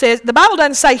Bible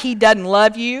doesn't say he doesn't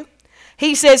love you.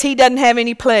 He says he doesn't have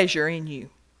any pleasure in you.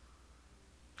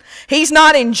 He's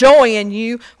not enjoying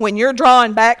you when you're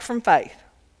drawing back from faith.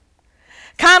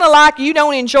 Kind of like you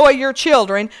don't enjoy your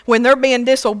children when they're being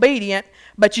disobedient,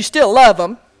 but you still love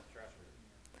them,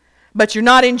 but you're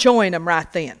not enjoying them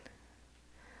right then.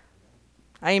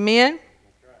 Amen?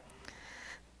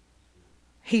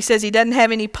 He says he doesn't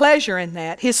have any pleasure in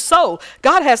that. His soul,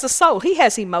 God has a soul. He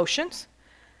has emotions.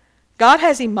 God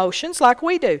has emotions like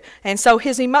we do. And so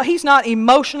he's not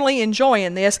emotionally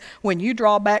enjoying this when you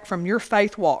draw back from your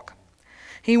faith walk.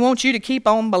 He wants you to keep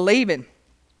on believing.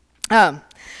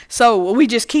 So we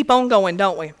just keep on going,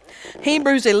 don't we?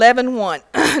 Hebrews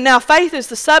 11:1. Now faith is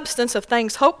the substance of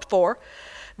things hoped for,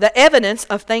 the evidence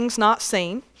of things not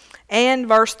seen. And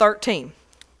verse 13.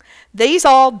 These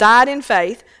all died in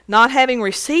faith, not having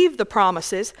received the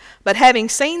promises, but having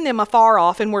seen them afar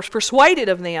off, and were persuaded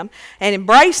of them, and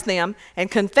embraced them,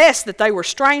 and confessed that they were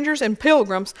strangers and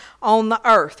pilgrims on the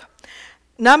earth.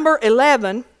 Number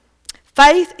 11,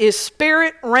 faith is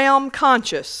spirit realm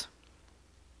conscious.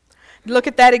 Look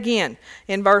at that again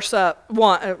in verse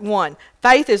 1.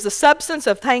 Faith is the substance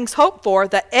of things hoped for,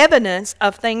 the evidence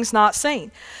of things not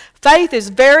seen. Faith is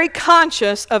very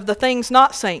conscious of the things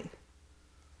not seen.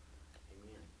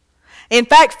 In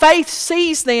fact, faith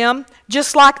sees them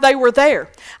just like they were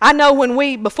there. I know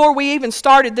before we even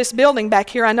started this building back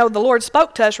here, I know the Lord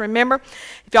spoke to us, remember?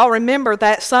 If y'all remember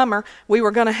that summer, we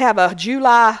were going to have a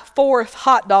July 4th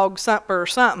hot dog or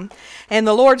something. And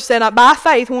the Lord said, by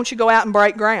faith, won't you go out and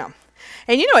break ground?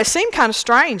 And you know, it seemed kind of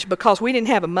strange because we didn't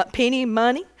have a penny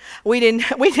money. We didn't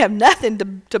have nothing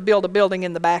to build a building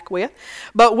in the back with.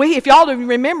 But if y'all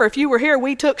remember, if you were here,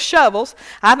 we took shovels.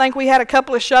 I think we had a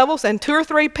couple of shovels, and 2 or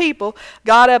 3 people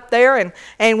got up there,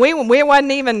 and we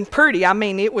wasn't even pretty. I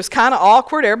mean, it was kind of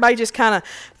awkward. Everybody just kind of,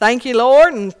 thank you,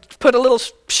 Lord, and put a little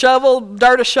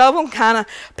dirt a shovel, kind of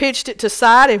pitched it to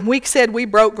side, and we said we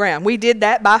broke ground. We did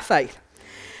that by faith.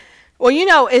 Well, you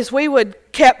know, as we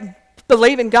kept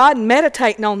believing God and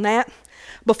meditating on that,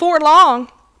 before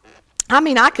long,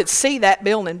 I could see that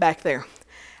building back there.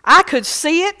 I could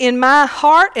see it in my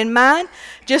heart and mind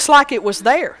just like it was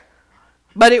there.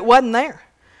 But it wasn't there.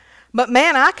 But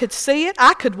man, I could see it.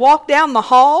 I could walk down the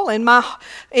hall and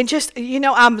just, you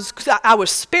know, I was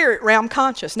spirit realm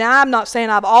conscious. Now, I'm not saying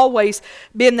I've always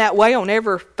been that way on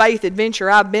every faith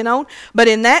adventure I've been on, but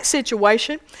in that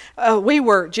situation,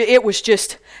 it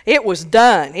was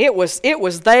done. It was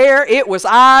there. It was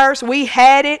ours. We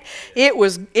had it.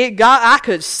 I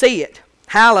could see it.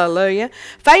 Hallelujah.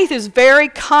 Faith is very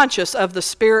conscious of the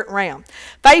spirit realm.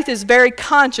 Faith is very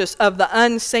conscious of the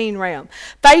unseen realm.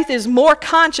 Faith is more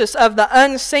conscious of the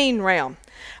unseen realm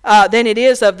than it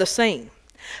is of the seen.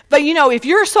 But you know,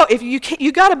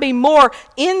 you got to be more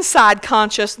inside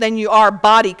conscious than you are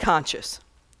body conscious.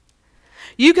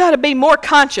 You got to be more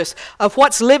conscious of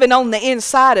what's living on the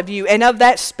inside of you and of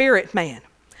that spirit man.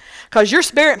 Because your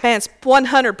spirit man's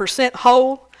 100%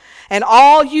 whole, and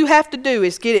all you have to do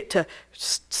is get it to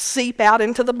seep out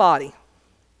into the body.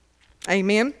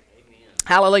 Amen? Amen.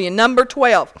 Hallelujah. Number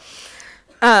 12.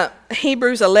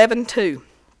 Hebrews 11:2.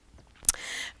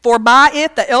 For by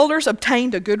it the elders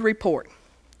obtained a good report.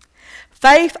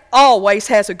 Faith always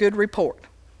has a good report.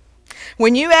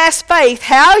 When you ask faith,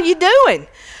 how are you doing?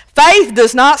 Faith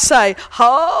does not say,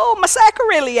 oh, my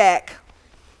sacroiliac.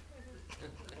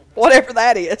 Whatever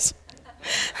that is.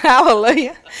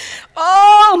 Hallelujah.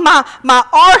 Oh, my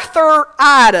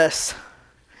arthritis.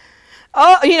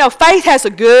 Oh, faith has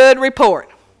a good report.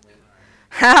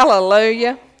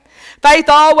 Hallelujah. Faith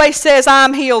always says,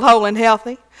 I'm healed, whole, and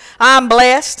healthy. I'm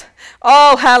blessed.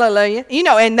 Oh, hallelujah.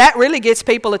 And that really gets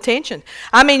people attention.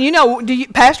 I mean,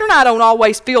 Pastor and I don't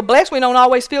always feel blessed. We don't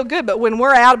always feel good. But when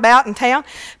we're out about in town,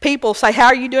 people say, how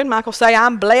are you doing? Michael say,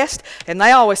 I'm blessed. And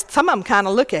some of them kind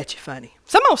of look at you funny.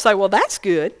 Some of them say, well, that's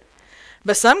good.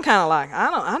 But some kind of like,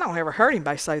 I don't ever heard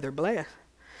anybody say they're blessed.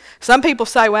 Some people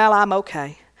say, well, I'm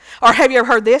okay. Or have you ever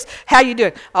heard this? How you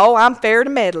doing? Oh, I'm fair to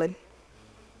meddling.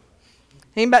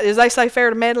 Anybody, does they say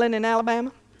fair to meddling in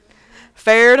Alabama?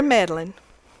 Fair to meddling.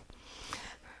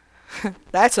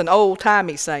 That's an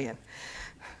old-timey saying.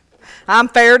 I'm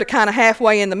fair to kind of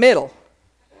halfway in the middle,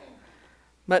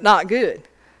 but not good.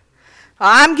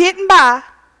 I'm getting by.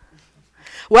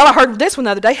 Well, I heard this one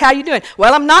the other day. How you doing?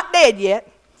 Well, I'm not dead yet.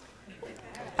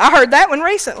 I heard that one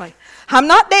recently. I'm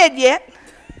not dead yet.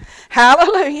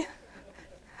 Hallelujah.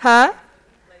 Huh?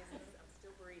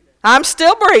 I'm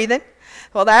still breathing.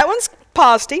 Well, that one's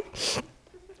positive.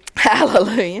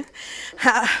 Hallelujah.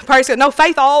 Praise God. No,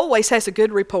 faith always has a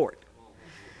good report.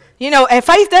 And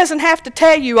faith doesn't have to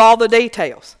tell you all the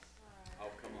details.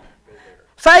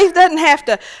 Faith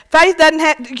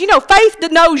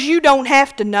knows you don't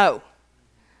have to know.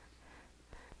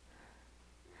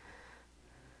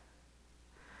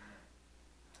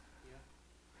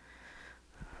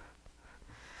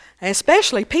 And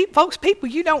especially people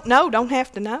you don't know don't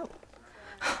have to know.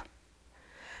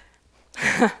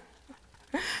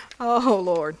 Oh,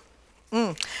 Lord.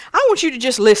 I want you to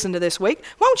just listen to this week.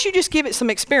 Why don't you just give it some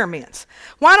experiments?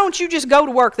 Why don't you just go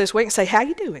to work this week and say, how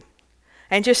you doing?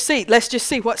 And let's just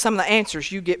see what some of the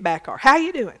answers you get back are. How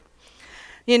you doing?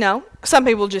 Some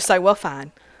people just say, well,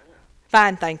 fine.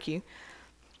 Fine, thank you.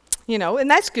 And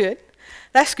that's good.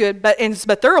 That's good. But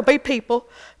there will be people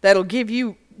that'll give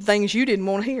you things you didn't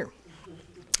want to hear.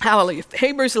 Hallelujah.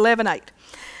 Hebrews 11:8.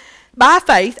 By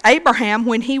faith, Abraham,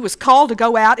 when he was called to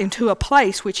go out into a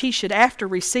place which he should after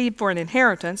receive for an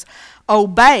inheritance,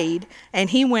 obeyed, and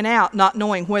he went out not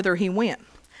knowing whither he went.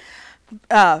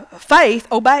 Faith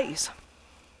obeys.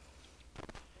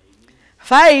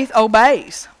 Faith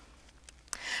obeys.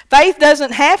 Faith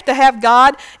doesn't have to have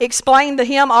God explain to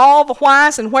him all the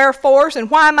whys and wherefores and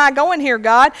why am I going here,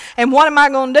 God, and what am I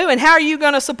going to do, and how are you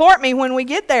going to support me when we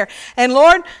get there? And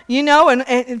Lord,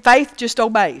 and faith just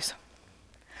obeys.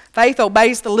 Faith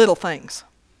obeys the little things.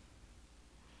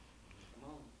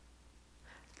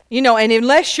 And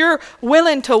unless you're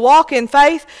willing to walk in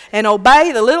faith and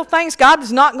obey the little things, God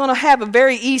is not going to have a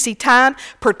very easy time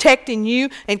protecting you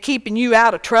and keeping you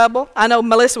out of trouble. I know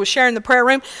Melissa was sharing in the prayer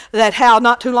room that how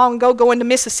not too long ago going to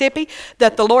Mississippi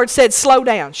that the Lord said, slow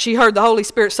down. She heard the Holy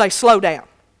Spirit say, slow down.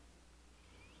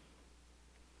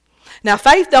 Now,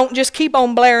 faith don't just keep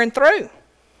on blaring through.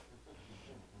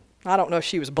 I don't know if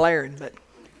she was blaring, but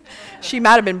she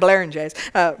might have been blaring, Jazz.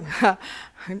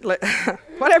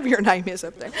 Whatever your name is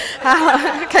up there.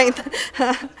 I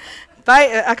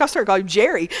started calling you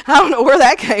Jerry. I don't know where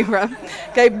that came from.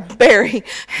 Okay, Barry.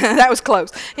 That was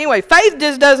close. Anyway, faith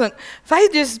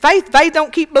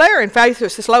don't keep blaring. Faith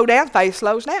just slow down. Faith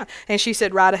slows down. And she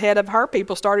said right ahead of her,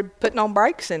 people started putting on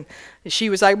brakes, and she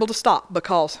was able to stop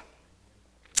because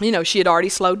she had already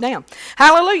slowed down.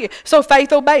 Hallelujah. So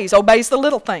faith obeys the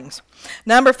little things.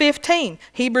 Number 15,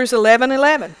 Hebrews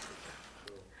 11:11.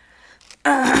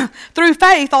 Through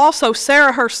faith also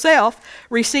Sarah herself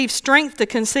received strength to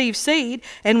conceive seed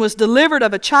and was delivered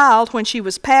of a child when she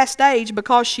was past age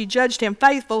because she judged him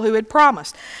faithful who had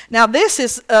promised. Now this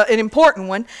is an important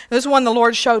one. This is one the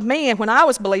Lord showed me, and when I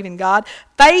was believing God,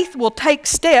 faith will take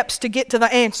steps to get to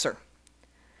the answer.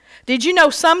 Did you know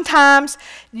sometimes,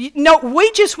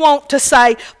 we just want to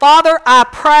say, Father, I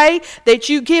pray that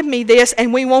you give me this,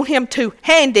 and we want him to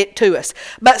hand it to us.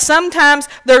 But sometimes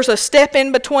there's a step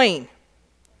in between.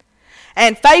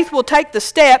 And faith will take the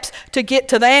steps to get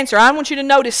to the answer. I want you to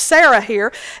notice Sarah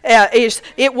here.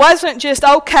 It wasn't just,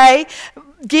 okay,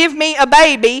 give me a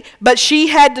baby, but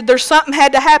there's something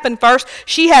had to happen first.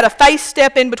 She had a faith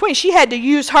step in between. She had to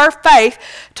use her faith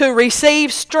to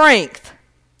receive strength.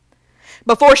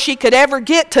 before she could ever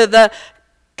get to the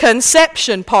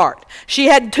conception part. She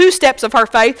had 2 steps of her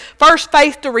faith. First,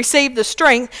 faith to receive the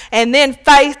strength, and then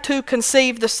faith to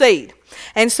conceive the seed.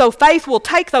 And so faith will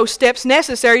take those steps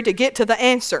necessary to get to the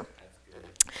answer.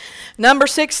 Number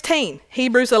 16,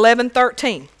 Hebrews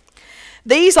 11:13.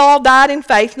 These all died in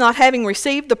faith, not having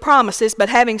received the promises, but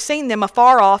having seen them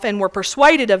afar off, and were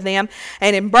persuaded of them,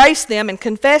 and embraced them, and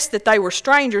confessed that they were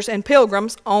strangers and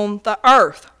pilgrims on the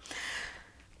earth.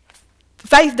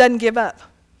 Faith doesn't give up.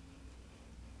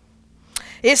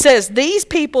 It says these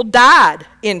people died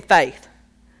in faith.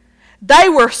 They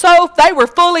were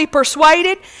fully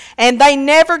persuaded, and they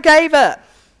never gave up.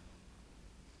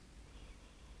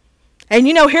 And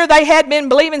you know, here they had been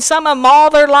believing, some of them all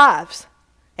their lives,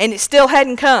 and it still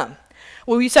hadn't come.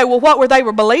 Well, you say, well, what were they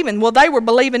believing? Well, they were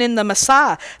believing in the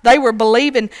Messiah. They were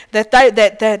believing that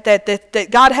that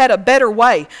God had a better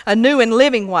way, a new and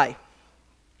living way.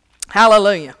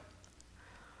 Hallelujah.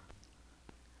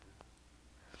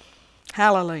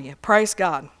 Hallelujah. Praise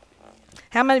God.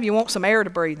 How many of you want some air to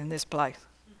breathe in this place?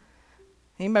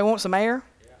 Anybody want some air?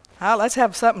 Yeah. Let's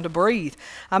have something to breathe.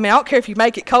 I mean, I don't care if you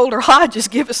make it cold or hot, just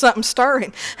give us something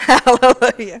stirring.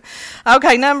 Hallelujah.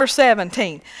 Okay, number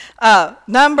 17. Hebrews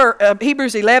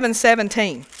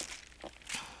 11:17.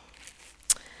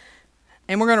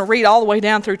 And we're going to read all the way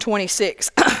down through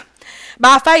 26.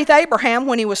 By faith Abraham,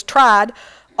 when he was tried,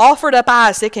 offered up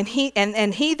Isaac, and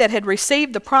he that had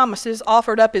received the promises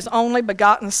offered up his only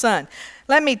begotten son.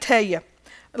 Let me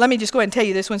just go ahead and tell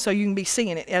you this one so you can be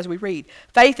seeing it as we read.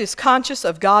 Faith is conscious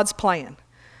of God's plan.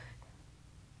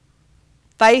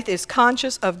 Faith is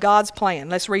conscious of God's plan.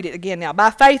 Let's read it again now.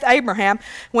 By faith Abraham,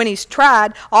 when he's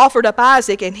tried, offered up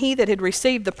Isaac, and he that had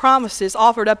received the promises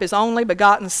offered up his only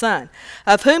begotten son,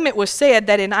 of whom it was said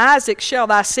that in Isaac shall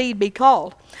thy seed be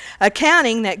called,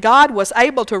 accounting that God was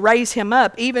able to raise him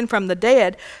up even from the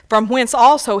dead, from whence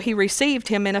also he received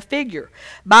him in a figure.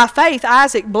 By faith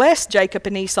Isaac blessed Jacob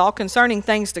and Esau concerning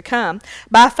things to come.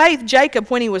 By faith Jacob,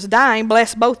 when he was dying,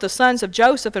 blessed both the sons of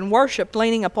Joseph, and worshipped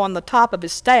leaning upon the top of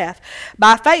his staff.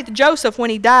 By faith Joseph, when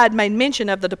he died, made mention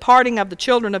of the departing of the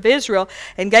children of Israel,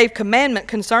 and gave commandment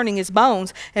concerning his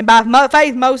bones. And by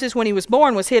faith Moses, when he was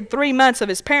born, was hid 3 months of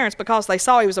his parents, because they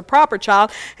saw he was a proper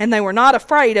child, and they were not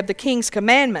afraid of the king's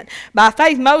commandment. By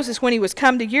faith Moses, when he was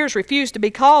come to years, refused to be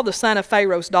called the son of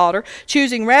Pharaoh's daughter,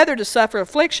 choosing rather to suffer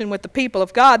affliction with the people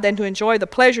of God than to enjoy the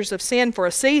pleasures of sin for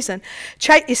a season,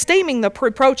 esteeming the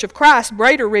reproach of Christ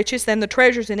greater riches than the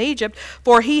treasures in Egypt,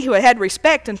 for he who had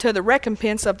respect unto the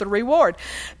recompense of the reward.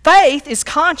 Faith is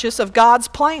conscious of God's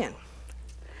plan.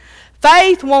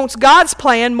 Faith wants God's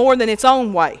plan more than its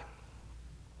own way.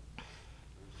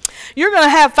 You're going to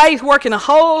have faith working a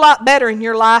whole lot better in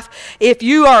your life if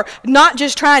you are not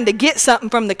just trying to get something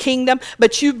from the kingdom,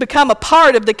 but you've become a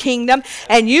part of the kingdom,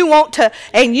 and you want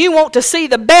to see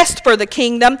the best for the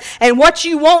kingdom, and what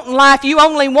you want in life, you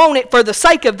only want it for the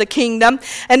sake of the kingdom.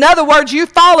 In other words,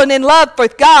 you've fallen in love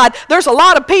with God. There's a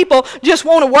lot of people just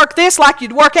want to work this like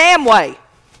you'd work Amway.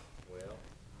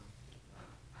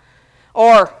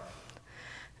 Or,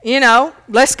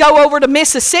 let's go over to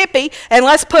Mississippi and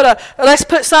let's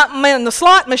put something in the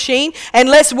slot machine and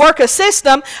let's work a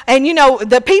system. And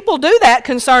the people do that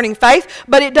concerning faith,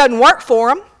 but it doesn't work for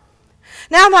them.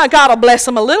 Now God will bless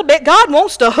them a little bit. God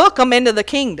wants to hook them into the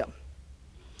kingdom.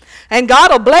 And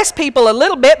God will bless people a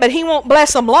little bit, but He won't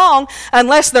bless them long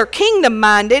unless they're kingdom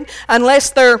minded, unless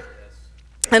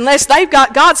they've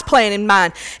got God's plan in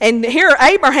mind. And here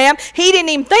Abraham, he didn't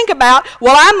even think about,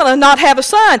 well, I'm going to not have a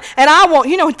son. And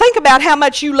think about how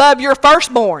much you love your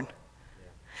firstborn.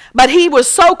 But he was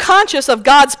so conscious of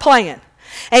God's plan.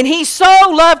 And he so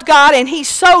loved God, and he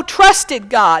so trusted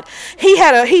God. He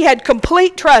had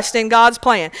complete trust in God's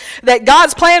plan. That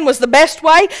God's plan was the best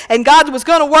way, and God was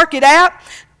going to work it out.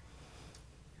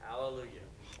 Hallelujah.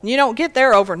 You don't get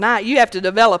there overnight. You have to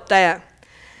develop that.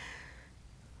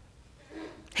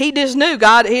 He just knew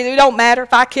God. It don't matter.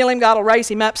 If I kill him, God will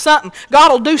raise him up. Something.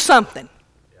 God will do something.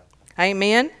 Yeah.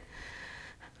 Amen.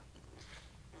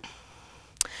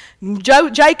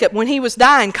 Jacob, when he was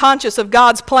dying, conscious of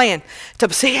God's plan,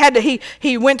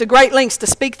 he went to great lengths to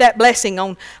speak that blessing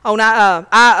on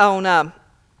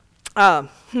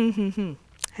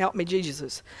help me,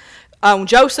 Jesus, on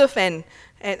Joseph and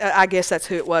I guess that's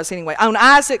who it was anyway. On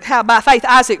Isaac, by faith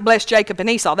Isaac blessed Jacob and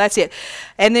Esau. That's it.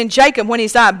 And then Jacob, when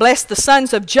he's died, blessed the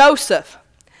sons of Joseph.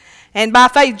 And by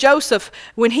faith, Joseph,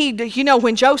 when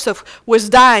Joseph was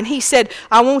dying, he said,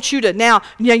 I want you to, now,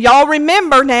 y'all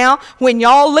remember now, when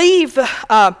y'all leave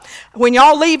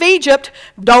Egypt,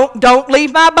 don't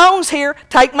leave my bones here.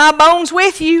 Take my bones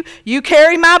with you. You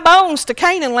carry my bones to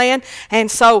Canaan land.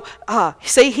 And so,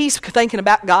 see, he's thinking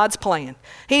about God's plan.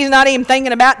 He's not even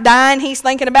thinking about dying. He's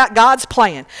thinking about God's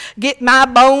plan. Get my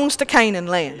bones to Canaan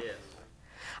land.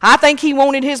 I think he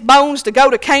wanted his bones to go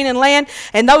to Canaan land,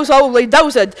 and those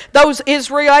Israelis,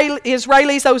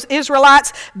 those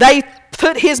Israelites, they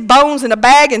put his bones in a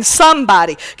bag, and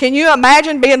somebody, can you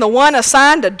imagine being the one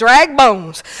assigned to drag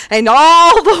bones? And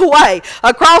all the way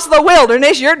across the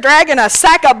wilderness, you're dragging a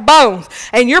sack of bones,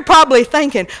 and you're probably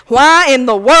thinking, why in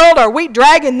the world are we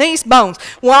dragging these bones?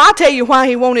 Well, I'll tell you why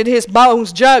he wanted his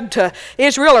bones jugged to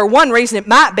Israel, or one reason it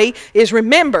might be, is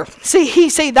remember,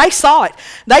 they saw it.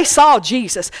 They saw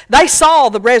Jesus. They saw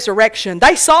the resurrection.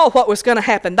 They saw what was going to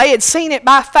happen. They had seen it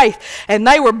by faith, and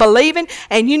they were believing,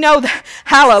 and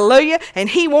hallelujah, and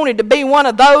he wanted to be one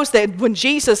of those that when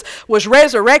Jesus was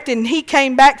resurrected and he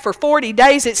came back for 40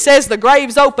 days, it says the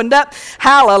graves opened up,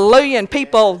 hallelujah, and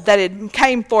people that had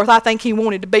came forth, I think he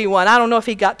wanted to be one. I don't know if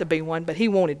he got to be one, but he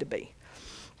wanted to be.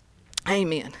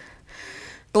 Amen.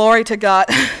 Glory to God.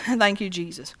 Thank you,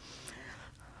 Jesus.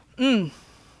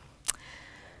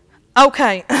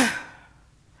 Okay.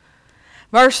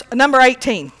 Verse number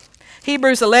 18.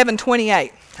 Hebrews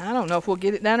 11:28. I don't know if we'll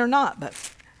get it done or not, but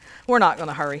we're not going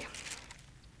to hurry.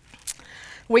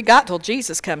 We got till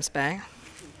Jesus comes back.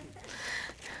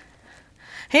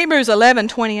 Hebrews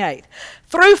 11:28.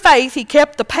 Through faith he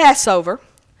kept the Passover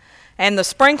and the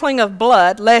sprinkling of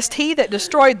blood, lest he that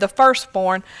destroyed the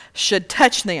firstborn should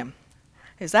touch them.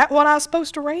 Is that what I was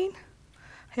supposed to read?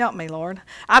 Help me, Lord.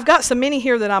 I've got so many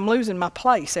here that I'm losing my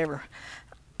place ever.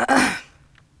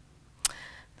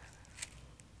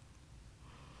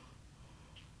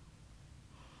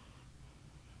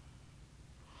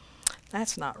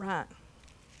 That's not right.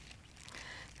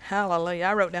 Hallelujah.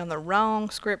 I wrote down the wrong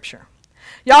scripture.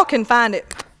 Y'all can find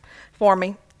it for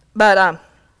me. But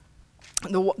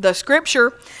the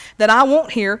scripture that I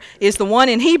want here is the one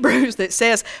in Hebrews that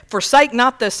says, forsake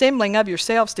not the assembling of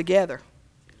yourselves together.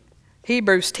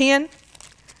 Hebrews 10.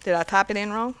 Did I type it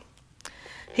in wrong?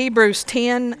 Hebrews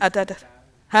 10.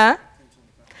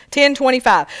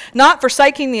 10:25. Not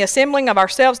forsaking the assembling of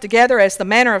ourselves together as the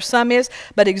manner of some is,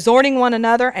 but exhorting one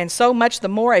another, and so much the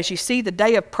more as you see the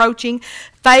day approaching.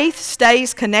 Faith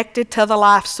stays connected to the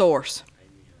life source.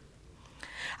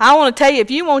 I want to tell you,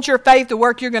 if you want your faith to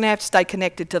work, you're going to have to stay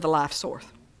connected to the life source.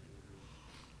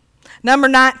 Number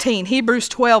 19, Hebrews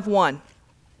 12:1.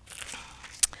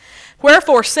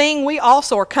 Wherefore, seeing we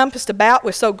also are compassed about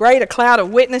with so great a cloud of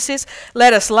witnesses,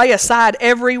 let us lay aside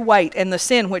every weight and the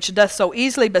sin which doth so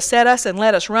easily beset us, and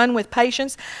let us run with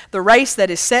patience the race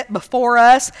that is set before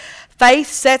us. Faith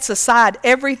sets aside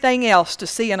everything else to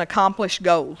see an accomplished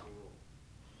goal.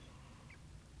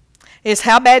 It's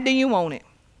how bad do you want it?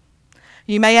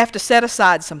 You may have to set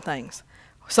aside some things,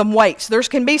 some weights. There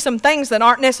can be some things that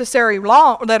aren't necessarily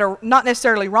wrong, that are not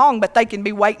necessarily wrong, but they can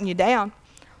be weighting you down.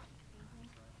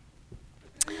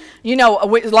 You know, a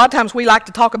lot of times we like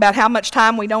to talk about how much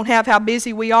time we don't have, how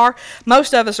busy we are.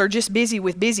 Most of us are just busy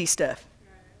with busy stuff.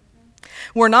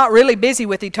 We're not really busy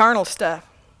with eternal stuff.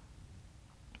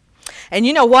 And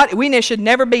you know what? We should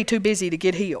never be too busy to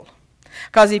get healed.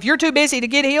 Because if you're too busy to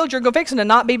get healed, you're fixing to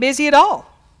not be busy at all.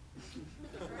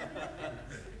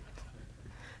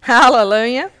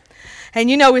 Hallelujah. And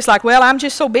you know, it's like, well, I'm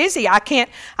just so busy. I can't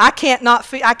not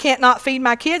feed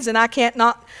my kids, and I can't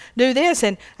not do this,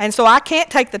 and so I can't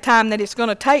take the time that it's going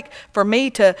to take for me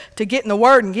to get in the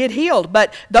Word and get healed.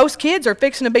 But those kids are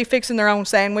fixing to be fixing their own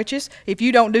sandwiches if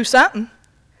you don't do something.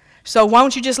 So why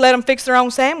don't you just let them fix their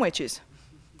own sandwiches?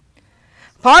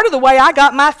 Part of the way I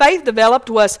got my faith developed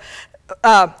was,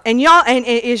 and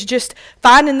is just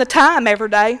finding the time every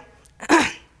day.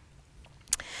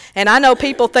 And I know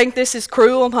people think this is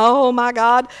cruel, and oh my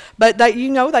God, but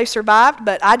they survived.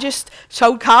 But I just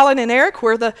showed Colin and Eric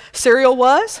where the cereal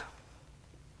was.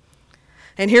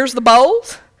 And here's the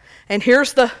bowls, and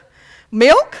here's the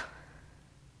milk.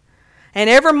 And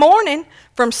every morning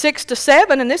from 6 to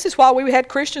 7, and this is why we had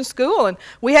Christian school, and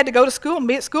we had to go to school and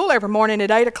be at school every morning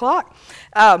at 8 o'clock.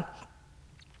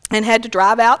 And had to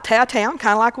drive out to town,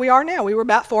 kind of like we are now. We were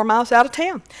about 4 miles out of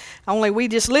town. Only we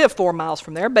just live 4 miles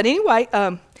from there. But anyway,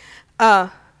 from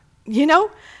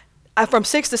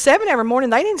 6 to 7 every morning,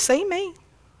 they didn't see me.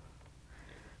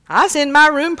 I was in my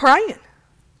room praying.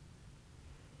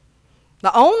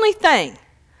 The only thing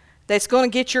that's going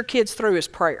to get your kids through is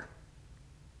prayer.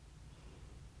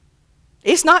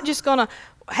 It's not just going to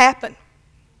happen.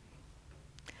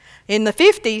 In the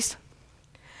 50s,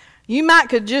 You might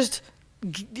could just,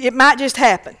 it might just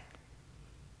happen.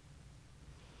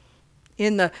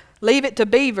 In the Leave It to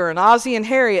Beaver and Ozzie and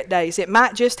Harriet days, it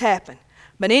might just happen.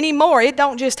 But anymore, it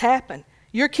don't just happen.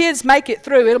 Your kids make it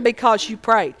through, it'll be because you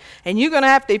prayed. And you're going to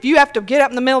have to, if you have to get up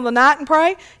in the middle of the night and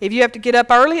pray, if you have to get up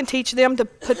early and teach them to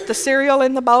put the cereal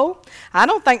in the bowl, I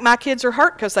don't think my kids are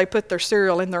hurt because they put their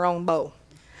cereal in their own bowl.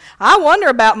 I wonder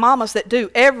about mamas that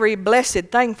do every blessed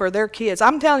thing for their kids.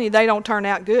 I'm telling you, they don't turn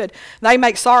out good. They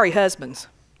make sorry husbands.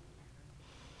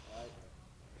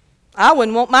 I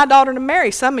wouldn't want my daughter to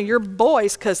marry some of your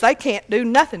boys because they can't do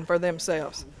nothing for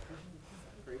themselves.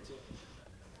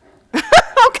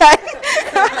 Okay.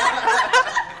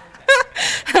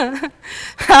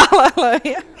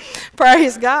 Hallelujah.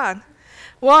 Praise God.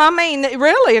 Well, I mean,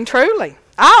 really and truly,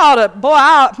 I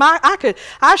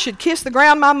should kiss the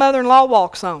ground my mother-in-law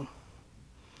walks on.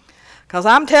 Because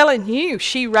I'm telling you,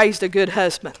 she raised a good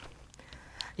husband.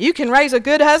 You can raise a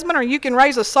good husband or you can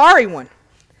raise a sorry one.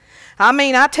 I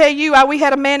mean, I tell you, we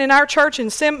had a man in our church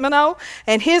in Seminole,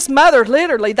 and his mother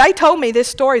literally, they told me this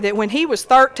story that when he was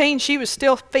 13, she was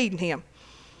still feeding him.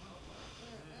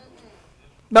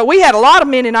 But we had a lot of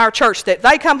men in our church that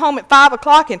they come home at 5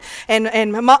 o'clock and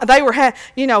they were,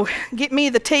 get me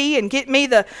the tea and get me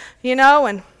the,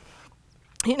 and,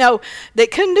 they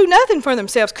couldn't do nothing for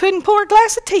themselves, couldn't pour a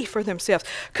glass of tea for themselves,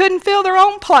 couldn't fill their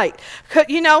own plate,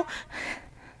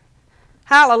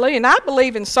 Hallelujah. And I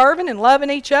believe in serving and loving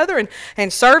each other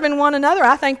and serving one another.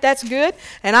 I think that's good,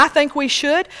 and I think we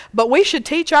should. But we should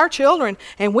teach our children,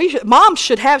 and moms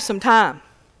should have some time.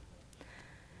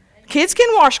 Kids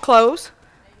can wash clothes.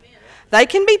 They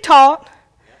can be taught.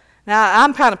 Now,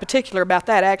 I'm kind of particular about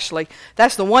that, actually.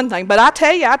 That's the one thing. But I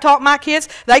tell you, I taught my kids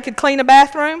they could clean a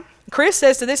bathroom. Chris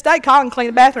says to this day, Colin can clean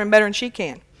a bathroom better than she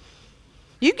can.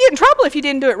 You'd get in trouble if you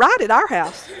didn't do it right at our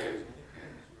house.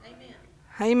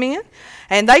 Amen.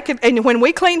 And when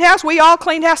we cleaned house, we all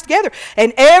cleaned house together.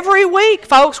 And every week,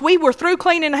 folks, we were through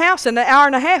cleaning the house in an hour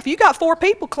and a half. You got 4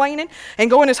 people cleaning and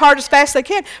going as hard as fast as they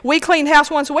can. We cleaned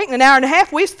house once a week in an hour and a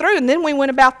half. We was through, and then we went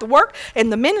about the work and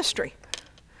the ministry.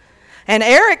 And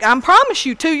Eric, I promise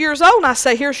you, 2 years old, and I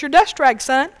say, here's your dust rag,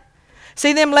 son.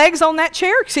 See them legs on that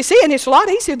chair? See, and it's a lot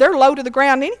easier. They're low to the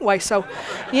ground anyway. So,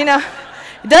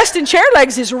 dusting chair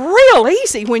legs is real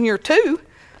easy when you're 2.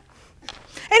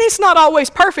 And it's not always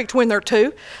perfect when they're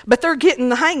 2, but they're getting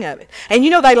the hang of it. And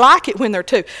they like it when they're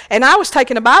 2. And I was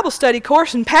taking a Bible study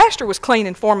course, and Pastor was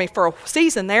cleaning for me for a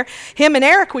season there. Him and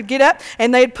Eric would get up,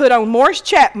 and they'd put on Morris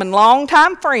Chapman,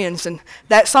 Longtime Friends. And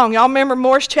that song, y'all remember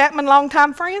Morris Chapman,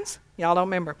 Longtime Friends? Y'all don't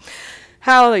remember.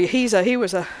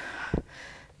 Hallelujah.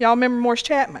 Y'all remember Morris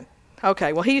Chapman?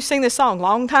 Okay, well, he used to sing this song,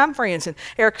 Longtime Friends. And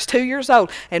Eric was 2 years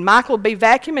old. And Michael would be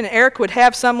vacuuming, and Eric would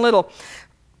have some little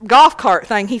golf cart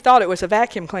thing. He thought it was a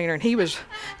vacuum cleaner, and he'd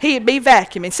be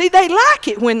vacuuming. See, they like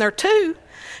it when they're 2.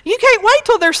 You can't wait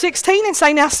till they're 16 and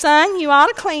say, now, son, you ought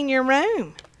to clean your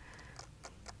room.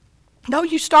 No,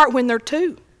 you start when they're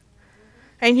 2,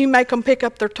 and you make them pick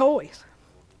up their toys.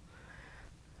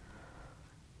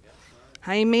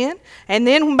 Amen. And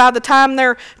then by the time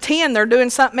they're 10, they're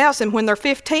doing something else. And when they're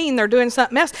 15, they're doing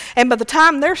something else. And by the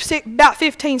time they're about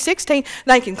 15, 16,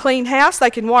 they can clean house,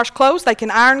 they can wash clothes, they can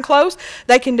iron clothes,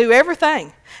 they can do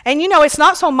everything. And it's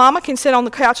not so mama can sit on the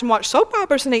couch and watch soap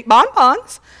operas and eat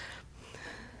bonbons.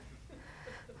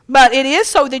 But it is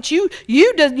so that you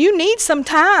need some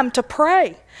time to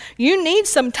pray. You need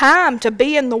some time to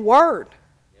be in the Word.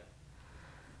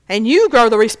 And you are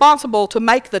the responsible to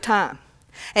make the time.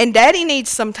 And Daddy needs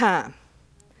some time.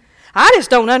 I just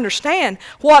don't understand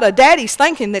what a daddy's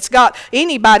thinking that's got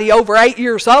anybody over 8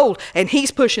 years old and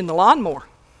he's pushing the lawnmower.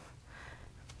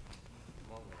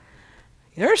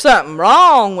 There's something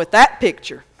wrong with that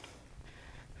picture.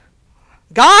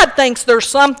 God thinks there's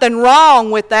something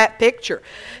wrong with that picture.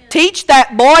 Teach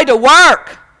that boy to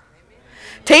work.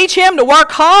 Teach him to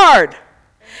work hard.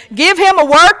 Give him a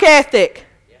work ethic.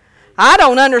 I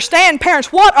don't understand,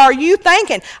 parents. What are you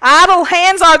thinking? Idle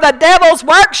hands are the devil's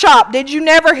workshop. Did you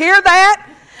never hear that?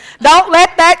 Don't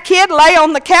let that kid lay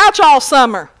on the couch all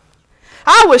summer.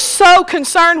 I was so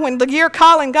concerned when the year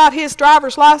Colin got his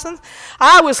driver's license.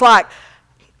 I was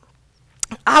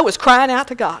crying out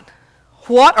to God.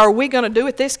 What are we going to do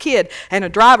with this kid and a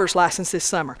driver's license this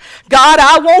summer? God,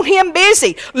 I want him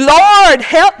busy. Lord,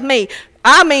 help me.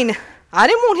 I didn't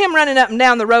want him running up and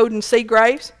down the road and see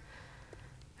graves.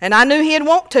 And I knew he'd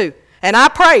want to. And I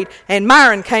prayed. And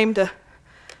Myron came to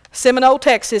Seminole,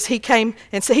 Texas. He came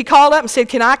and he called up and said,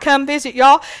 can I come visit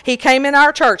y'all? He came in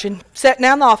our church and sat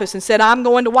down in the office and said, I'm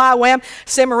going to YWAM,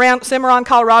 Cimarron,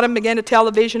 Colorado, and began to tell the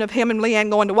vision of him and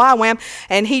Leanne going to YWAM.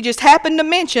 And he just happened to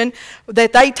mention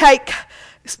that they take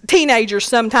teenagers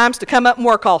sometimes to come up and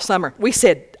work all summer.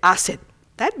 I said,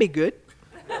 that'd be good.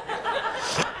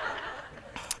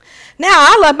 Now,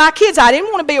 I love my kids. I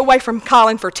didn't want to be away from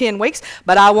Colin for 10 weeks,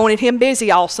 but I wanted him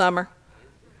busy all summer.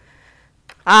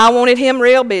 I wanted him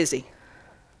real busy.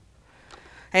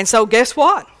 And so guess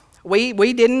what? We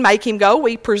didn't make him go.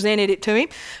 We presented it to him.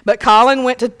 But Colin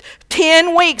went to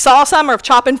 10 weeks all summer of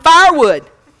chopping firewood.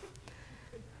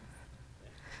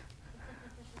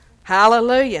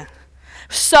 Hallelujah.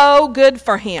 So good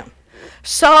for him.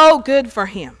 So good for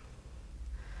him.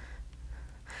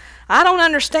 I don't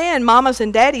understand mamas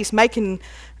and daddies making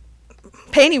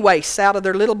penny wastes out of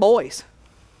their little boys.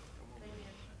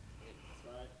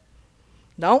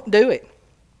 Don't do it.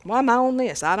 Why am I on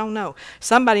this? I don't know.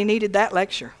 Somebody needed that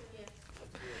lecture.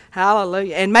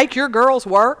 Hallelujah. And make your girls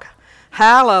work.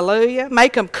 Hallelujah.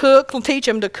 Make them cook. Teach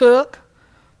them to cook.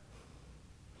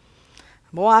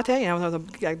 Boy, I tell you,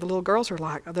 the little girls are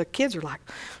like, the kids are like,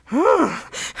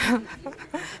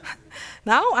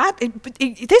 No,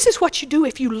 this is what you do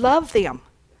if you love them.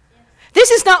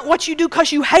 This is not what you do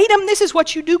because you hate them. This is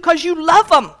what you do because you love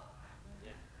them.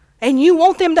 And you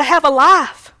want them to have a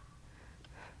life.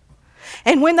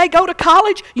 And when they go to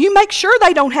college, you make sure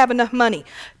they don't have enough money.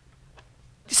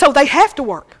 So they have to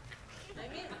work.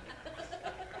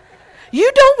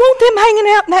 You don't want them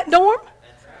hanging out in that dorm.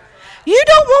 You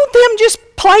don't want them just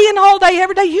playing all day,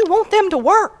 every day. You want them to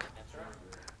work.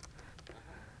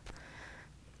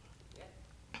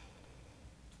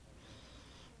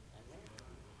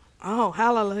 Oh,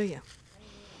 hallelujah.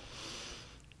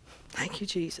 Thank you,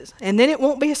 Jesus. And then it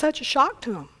won't be such a shock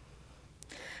to them.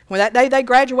 When that day they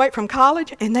graduate from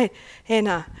college and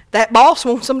that boss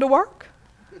wants them to work.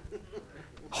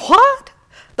 What?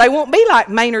 They won't be like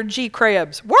Maynard G.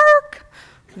 Krebs. Work?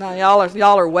 No,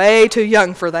 y'all are way too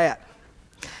young for that.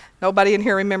 Nobody in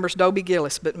here remembers Dobie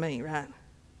Gillis but me, right?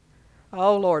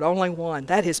 Oh, Lord, only one.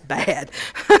 That is bad.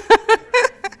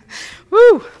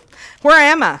 Woo. Where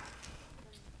am I?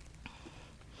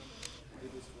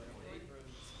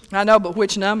 I know, but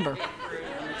which number?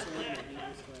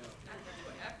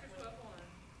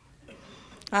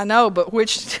 I know, but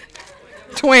which?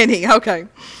 20, okay.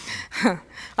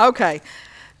 Okay.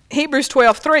 Hebrews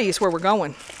 12:3 is where we're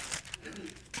going.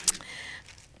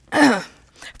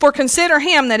 For consider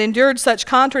him that endured such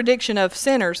contradiction of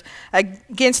sinners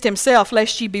against himself,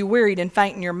 lest ye be wearied and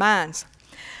faint in your minds.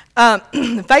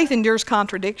 Faith endures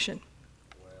contradiction.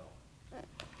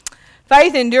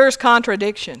 Faith endures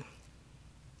contradiction.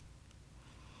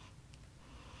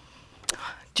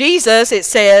 Jesus, it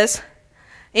says,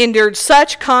 endured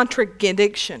such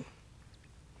contradiction.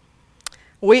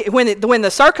 When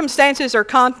the circumstances are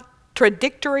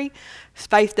contradictory,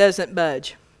 faith doesn't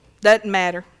budge. Doesn't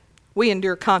matter. We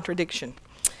endure contradiction.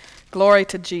 Glory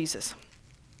to Jesus.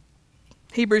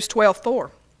 Hebrews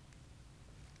 12:4.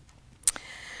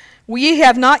 We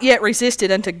have not yet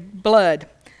resisted unto blood,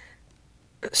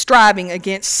 striving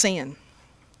against sin.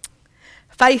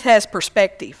 Faith has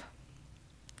perspective.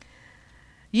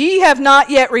 Ye have not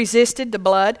yet resisted the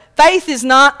blood. Faith is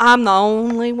not, I'm the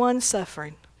only one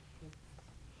suffering.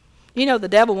 You know, the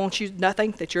devil wants you to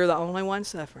think that you're the only one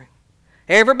suffering.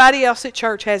 Everybody else at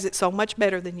church has it so much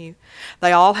better than you.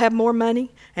 They all have more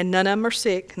money, and none of them are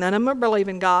sick. None of them are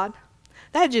believing God.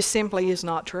 That just simply is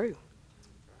not true.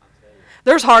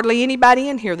 There's hardly anybody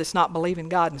in here that's not believing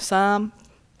God in some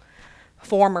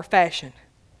form or fashion.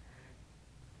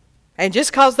 And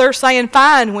just because they're saying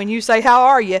fine when you say, how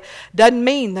are you, doesn't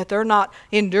mean that they're not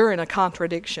enduring a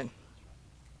contradiction.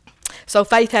 So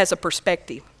faith has a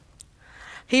perspective.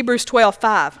 Hebrews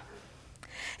 12:5.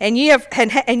 And ye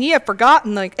have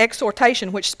forgotten the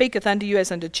exhortation which speaketh unto you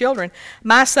as unto children.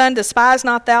 My son, despise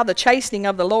not thou the chastening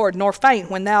of the Lord, nor faint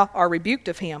when thou art rebuked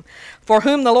of him. For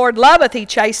whom the Lord loveth he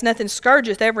chasteneth, and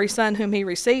scourgeth every son whom he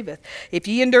receiveth. If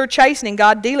ye endure chastening,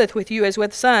 God dealeth with you as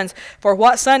with sons. For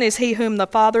what son is he whom the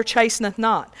Father chasteneth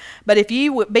not? But if ye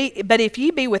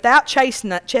be without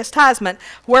chastisement,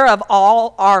 whereof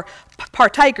all are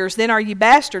partakers, then are ye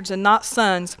bastards and not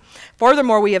sons.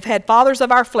 Furthermore, we have had fathers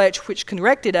of our flesh which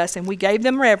corrected us, and we gave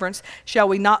them reverence. Shall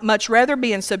we not much rather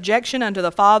be in subjection unto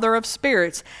the Father of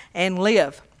spirits and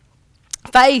live?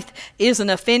 Faith isn't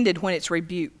offended when it's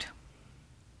rebuked.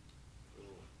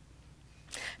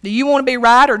 Do you want to be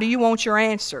right, or do you want your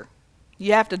answer?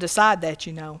 You have to decide that,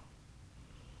 you know.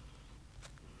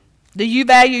 Do you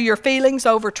value your feelings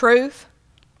over truth?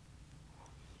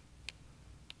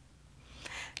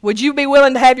 Would you be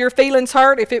willing to have your feelings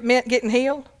hurt if it meant getting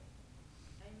healed?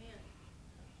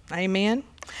 Amen. Amen.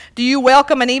 Do you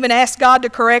welcome and even ask God to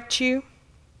correct you?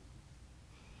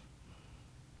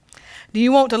 Do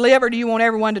you want to live, or do you want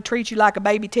everyone to treat you like a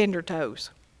baby tender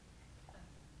toes?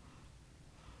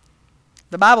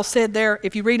 The Bible said there,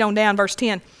 if you read on down, verse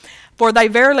 10, for they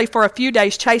verily for a few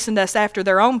days chastened us after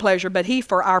their own pleasure, but he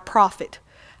for our profit.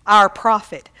 Our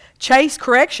profit.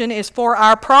 Correction is for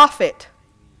our profit.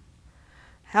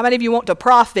 How many of you want to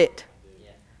profit?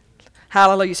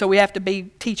 Hallelujah. So we have to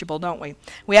be teachable, don't we?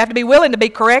 We have to be willing to be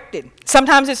corrected.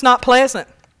 Sometimes it's not pleasant.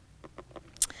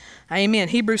 Amen.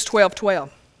 Hebrews 12:12.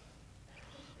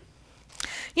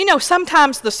 You know,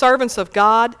 sometimes the servants of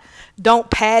God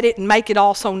don't pad it and make it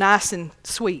all so nice and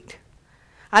sweet.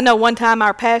 I know one time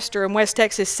our pastor in West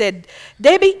Texas said,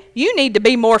 Debbie, you need to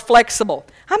be more flexible.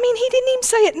 I mean, he didn't even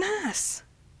say it nice.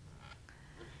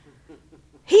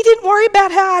 He didn't worry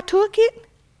about how I took it.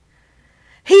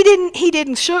 He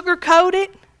didn't sugarcoat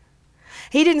it.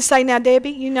 He didn't say, now,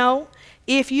 Debbie, you know,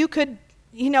 if you could,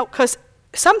 you know, because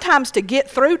sometimes to get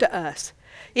through to us,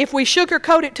 if we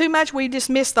sugarcoat it too much, we just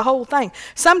miss the whole thing.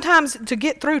 Sometimes to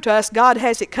get through to us, God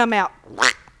has it come out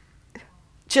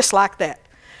just like that.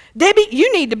 Debbie,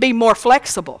 you need to be more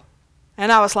flexible.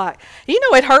 And I was like, you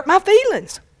know, it hurt my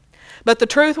feelings. But the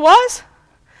truth was,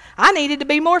 I needed to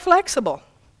be more flexible.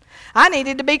 I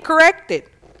needed to be corrected.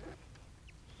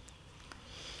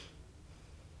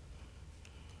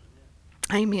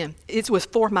 Amen. It was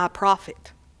for my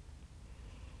profit.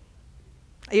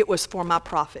 It was for my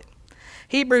profit.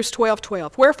 Hebrews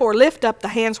 12:12. Wherefore lift up the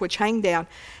hands which hang down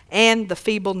and the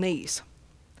feeble knees.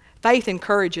 Faith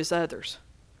encourages others.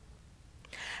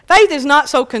 Faith is not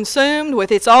so consumed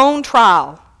with its own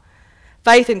trial.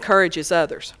 Faith encourages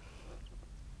others.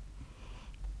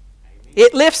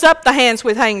 It lifts up the hands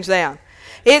which hangs down.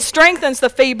 It strengthens the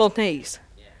feeble knees.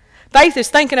 Faith is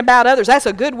thinking about others. That's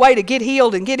a good way to get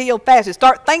healed and get healed fast. Is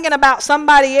start thinking about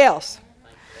somebody else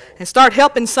and start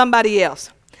helping somebody else.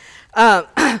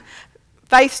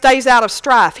 Faith stays out of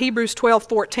strife. Hebrews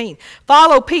 12:14.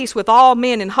 Follow peace with all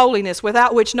men in holiness,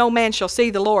 without which no man shall see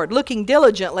the Lord, looking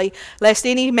diligently, lest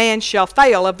any man shall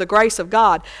fail of the grace of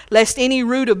God, lest any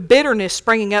root of bitterness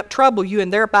springing up trouble you,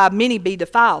 and thereby many be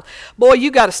defiled. Boy,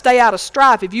 you got to stay out of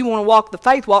strife if you want to walk the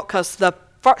faith walk, because the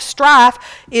strife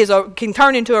can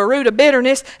turn into a root of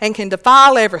bitterness and can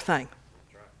defile everything.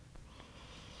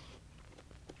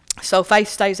 So faith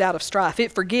stays out of strife.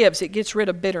 It forgives. It gets rid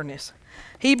of bitterness.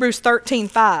 Hebrews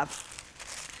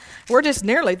 13:5. We're just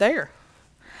nearly there.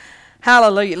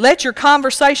 Hallelujah. Let your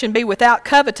conversation be without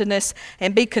covetousness,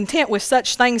 and be content with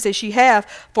such things as ye have.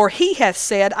 For he hath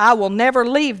said, I will never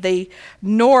leave thee,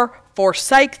 nor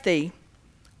forsake thee.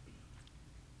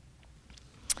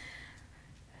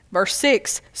 Verse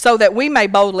 6, so that we may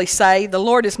boldly say, the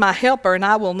Lord is my helper, and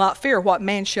I will not fear what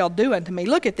man shall do unto me.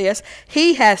 Look at this.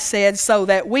 He hath said, so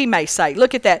that we may say.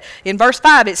 Look at that. In verse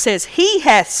 5 it says, he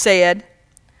hath said,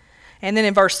 and then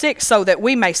in verse 6, so that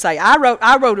we may say. I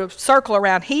wrote a circle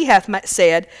around he hath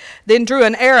said, then drew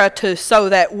an arrow to so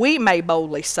that we may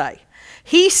boldly say.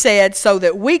 He said so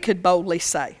that we could boldly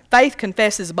say. Faith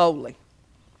confesses boldly.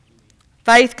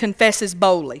 Faith confesses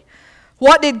boldly.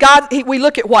 What did God, we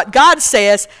look at what God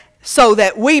says so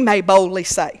that we may boldly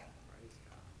say.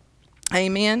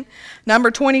 Amen.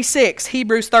 Number 26,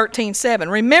 Hebrews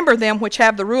 13:7. Remember them which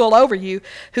have the rule over you,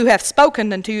 who have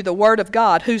spoken unto you the word of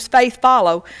God, whose faith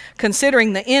follow,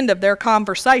 considering the end of their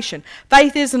conversation.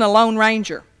 Faith isn't a lone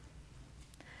ranger.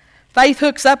 Faith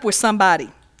hooks up with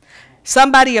somebody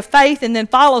of faith, and then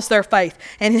follows their faith.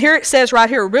 And here it says right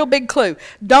here, a real big clue.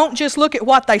 Don't just look at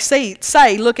what they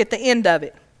say, look at the end of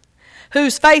it.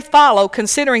 Whose faith follow,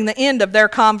 considering the end of their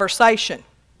conversation.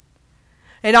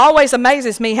 It always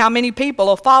amazes me how many people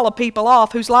will follow people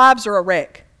off whose lives are a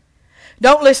wreck.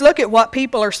 Don't just look at what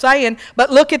people are saying, but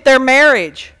look at their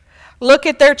marriage. Look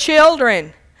at their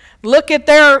children. Look at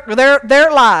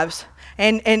their lives.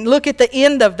 And look at the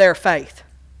end of their faith.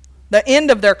 The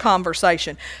end of their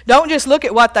conversation. Don't just look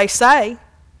at what they say.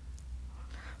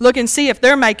 Look and see if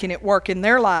they're making it work in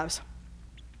their lives.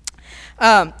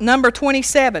 Number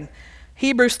 27.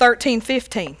 Hebrews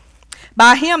 13:15.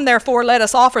 By him, therefore, let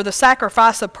us offer the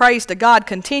sacrifice of praise to God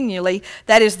continually,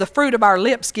 that is the fruit of our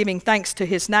lips, giving thanks to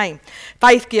his name.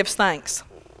 Faith gives thanks.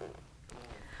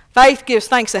 Faith gives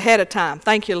thanks ahead of time.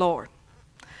 Thank you, Lord.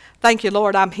 Thank you,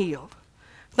 Lord, I'm healed.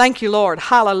 Thank you, Lord.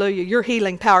 Hallelujah. Your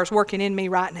healing power is working in me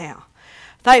right now.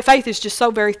 Faith is just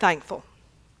so very thankful.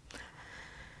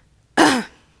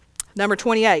 Number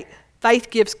 28.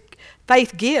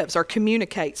 Faith gives or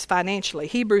communicates financially.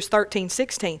 Hebrews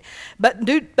 13:16.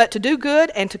 But to do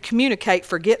good and to communicate,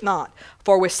 forget not.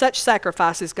 For with such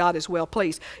sacrifices God is well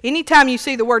pleased. Anytime you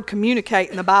see the word communicate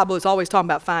in the Bible, it's always talking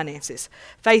about finances.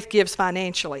 Faith gives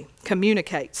financially,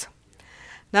 communicates.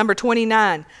 Number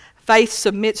 29. Faith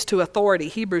submits to authority.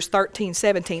 Hebrews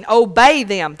 13:17. Obey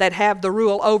them that have the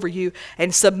rule over you,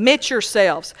 and submit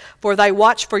yourselves, for they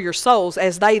watch for your souls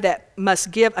as they that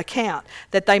must give account,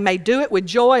 that they may do it with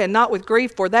joy and not with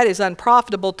grief, for that is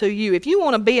unprofitable to you. If you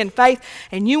want to be in faith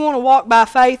and you want to walk by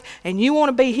faith and you want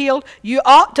to be healed, you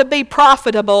ought to be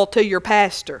profitable to your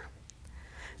pastor.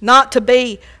 Not to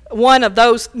be one of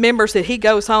those members that he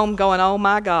goes home going, oh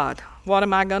my God, what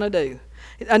am I going to do?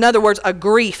 In other words, a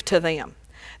grief to them.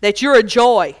 That you're a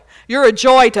joy. You're a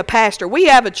joy to pastor. We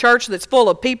have a church that's full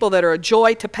of people that are a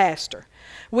joy to pastor.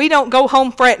 We don't go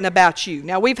home fretting about you.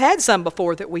 Now, we've had some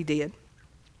before that we did.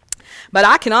 But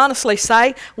I can honestly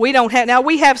say we don't have. Now,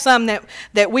 we have some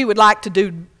that we would like to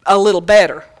do a little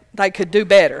better. They could do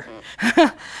better.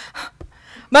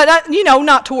 But,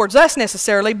 not towards us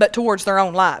necessarily, but towards their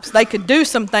own lives. They could do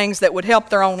some things that would help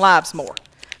their own lives more.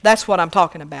 That's what I'm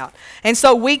talking about. And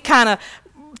so we kind of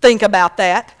think about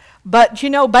that. But,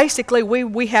 basically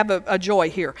we have a joy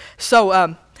here.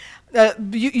 So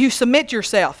you submit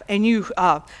yourself and you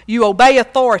obey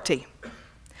authority.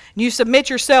 You submit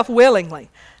yourself willingly.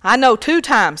 I know 2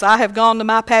 times I have gone to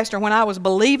my pastor when I was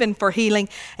believing for healing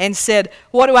and said,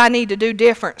 what do I need to do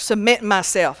different? Submit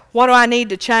myself. What do I need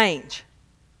to change?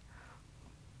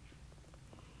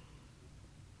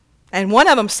 And one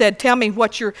of them said, tell me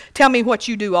what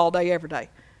you do all day, every day.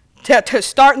 To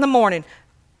start in the morning,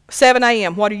 7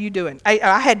 a.m., what are you doing?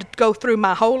 I had to go through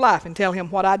my whole life and tell him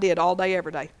what I did all day,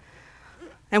 every day.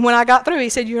 And when I got through, he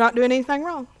said, you're not doing anything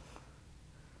wrong.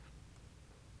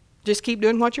 Just keep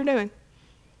doing what you're doing.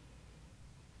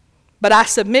 But I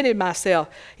submitted myself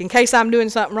in case I'm doing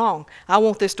something wrong. I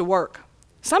want this to work.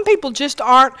 Some people just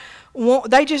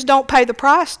they just don't pay the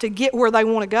price to get where they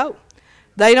want to go.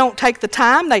 They don't take the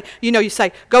time. You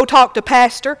say, go talk to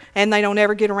pastor, and they don't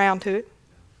ever get around to it.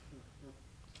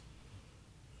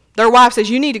 Their wife says,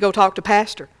 you need to go talk to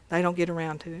pastor. They don't get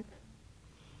around to it.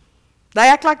 They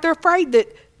act like they're afraid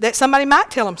that somebody might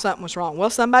tell them something was wrong. Well,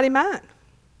 somebody might.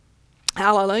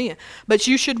 Hallelujah. But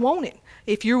you should want it.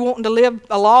 If you're wanting to live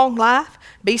a long life,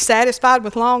 be satisfied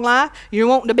with long life, you're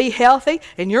wanting to be healthy,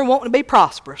 and you're wanting to be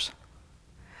prosperous,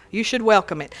 you should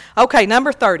welcome it. Okay,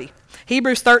 number 30.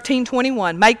 Hebrews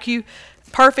 13:21. Make you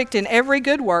perfect in every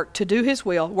good work to do his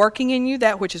will, working in you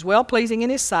that which is well-pleasing in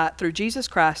his sight, through Jesus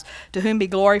Christ, to whom be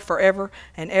glory forever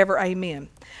and ever. Amen.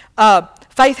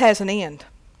 Faith has an end.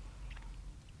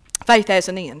 Faith has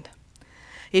an end.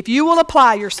 If you will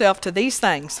apply yourself to these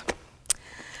things,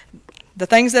 the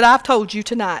things that I've told you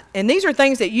tonight, and these are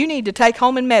things that you need to take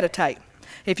home and meditate.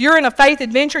 If you're in a faith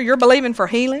adventure, you're believing for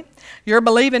healing, you're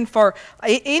believing for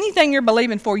anything you're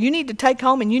believing for, you need to take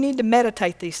home and you need to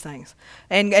meditate these things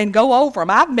and go over them.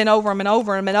 I've been over them and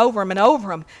over them and over them and over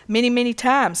them many, many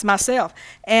times myself.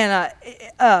 And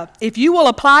if you will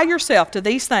apply yourself to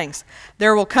these things,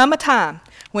 there will come a time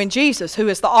when Jesus, who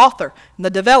is the author, the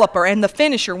developer, and the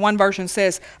finisher, one version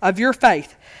says, of your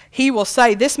faith, he will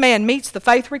say, this man meets the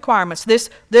faith requirements.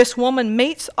 This woman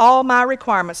meets all my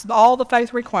requirements, all the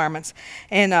faith requirements.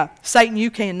 And Satan,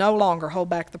 you can no longer hold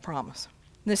back the promise.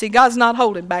 Now see, God's not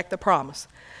holding back the promise.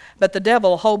 But the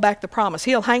devil will hold back the promise.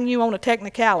 He'll hang you on a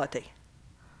technicality.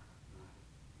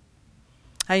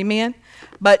 Amen?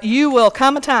 But you will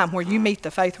come a time where you meet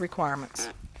the faith requirements.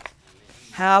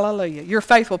 Hallelujah. Your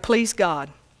faith will please God.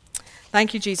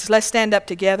 Thank you, Jesus. Let's stand up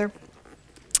together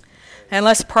and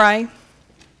let's pray.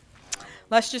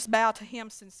 Let's just bow to him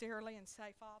sincerely and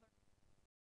say, Father.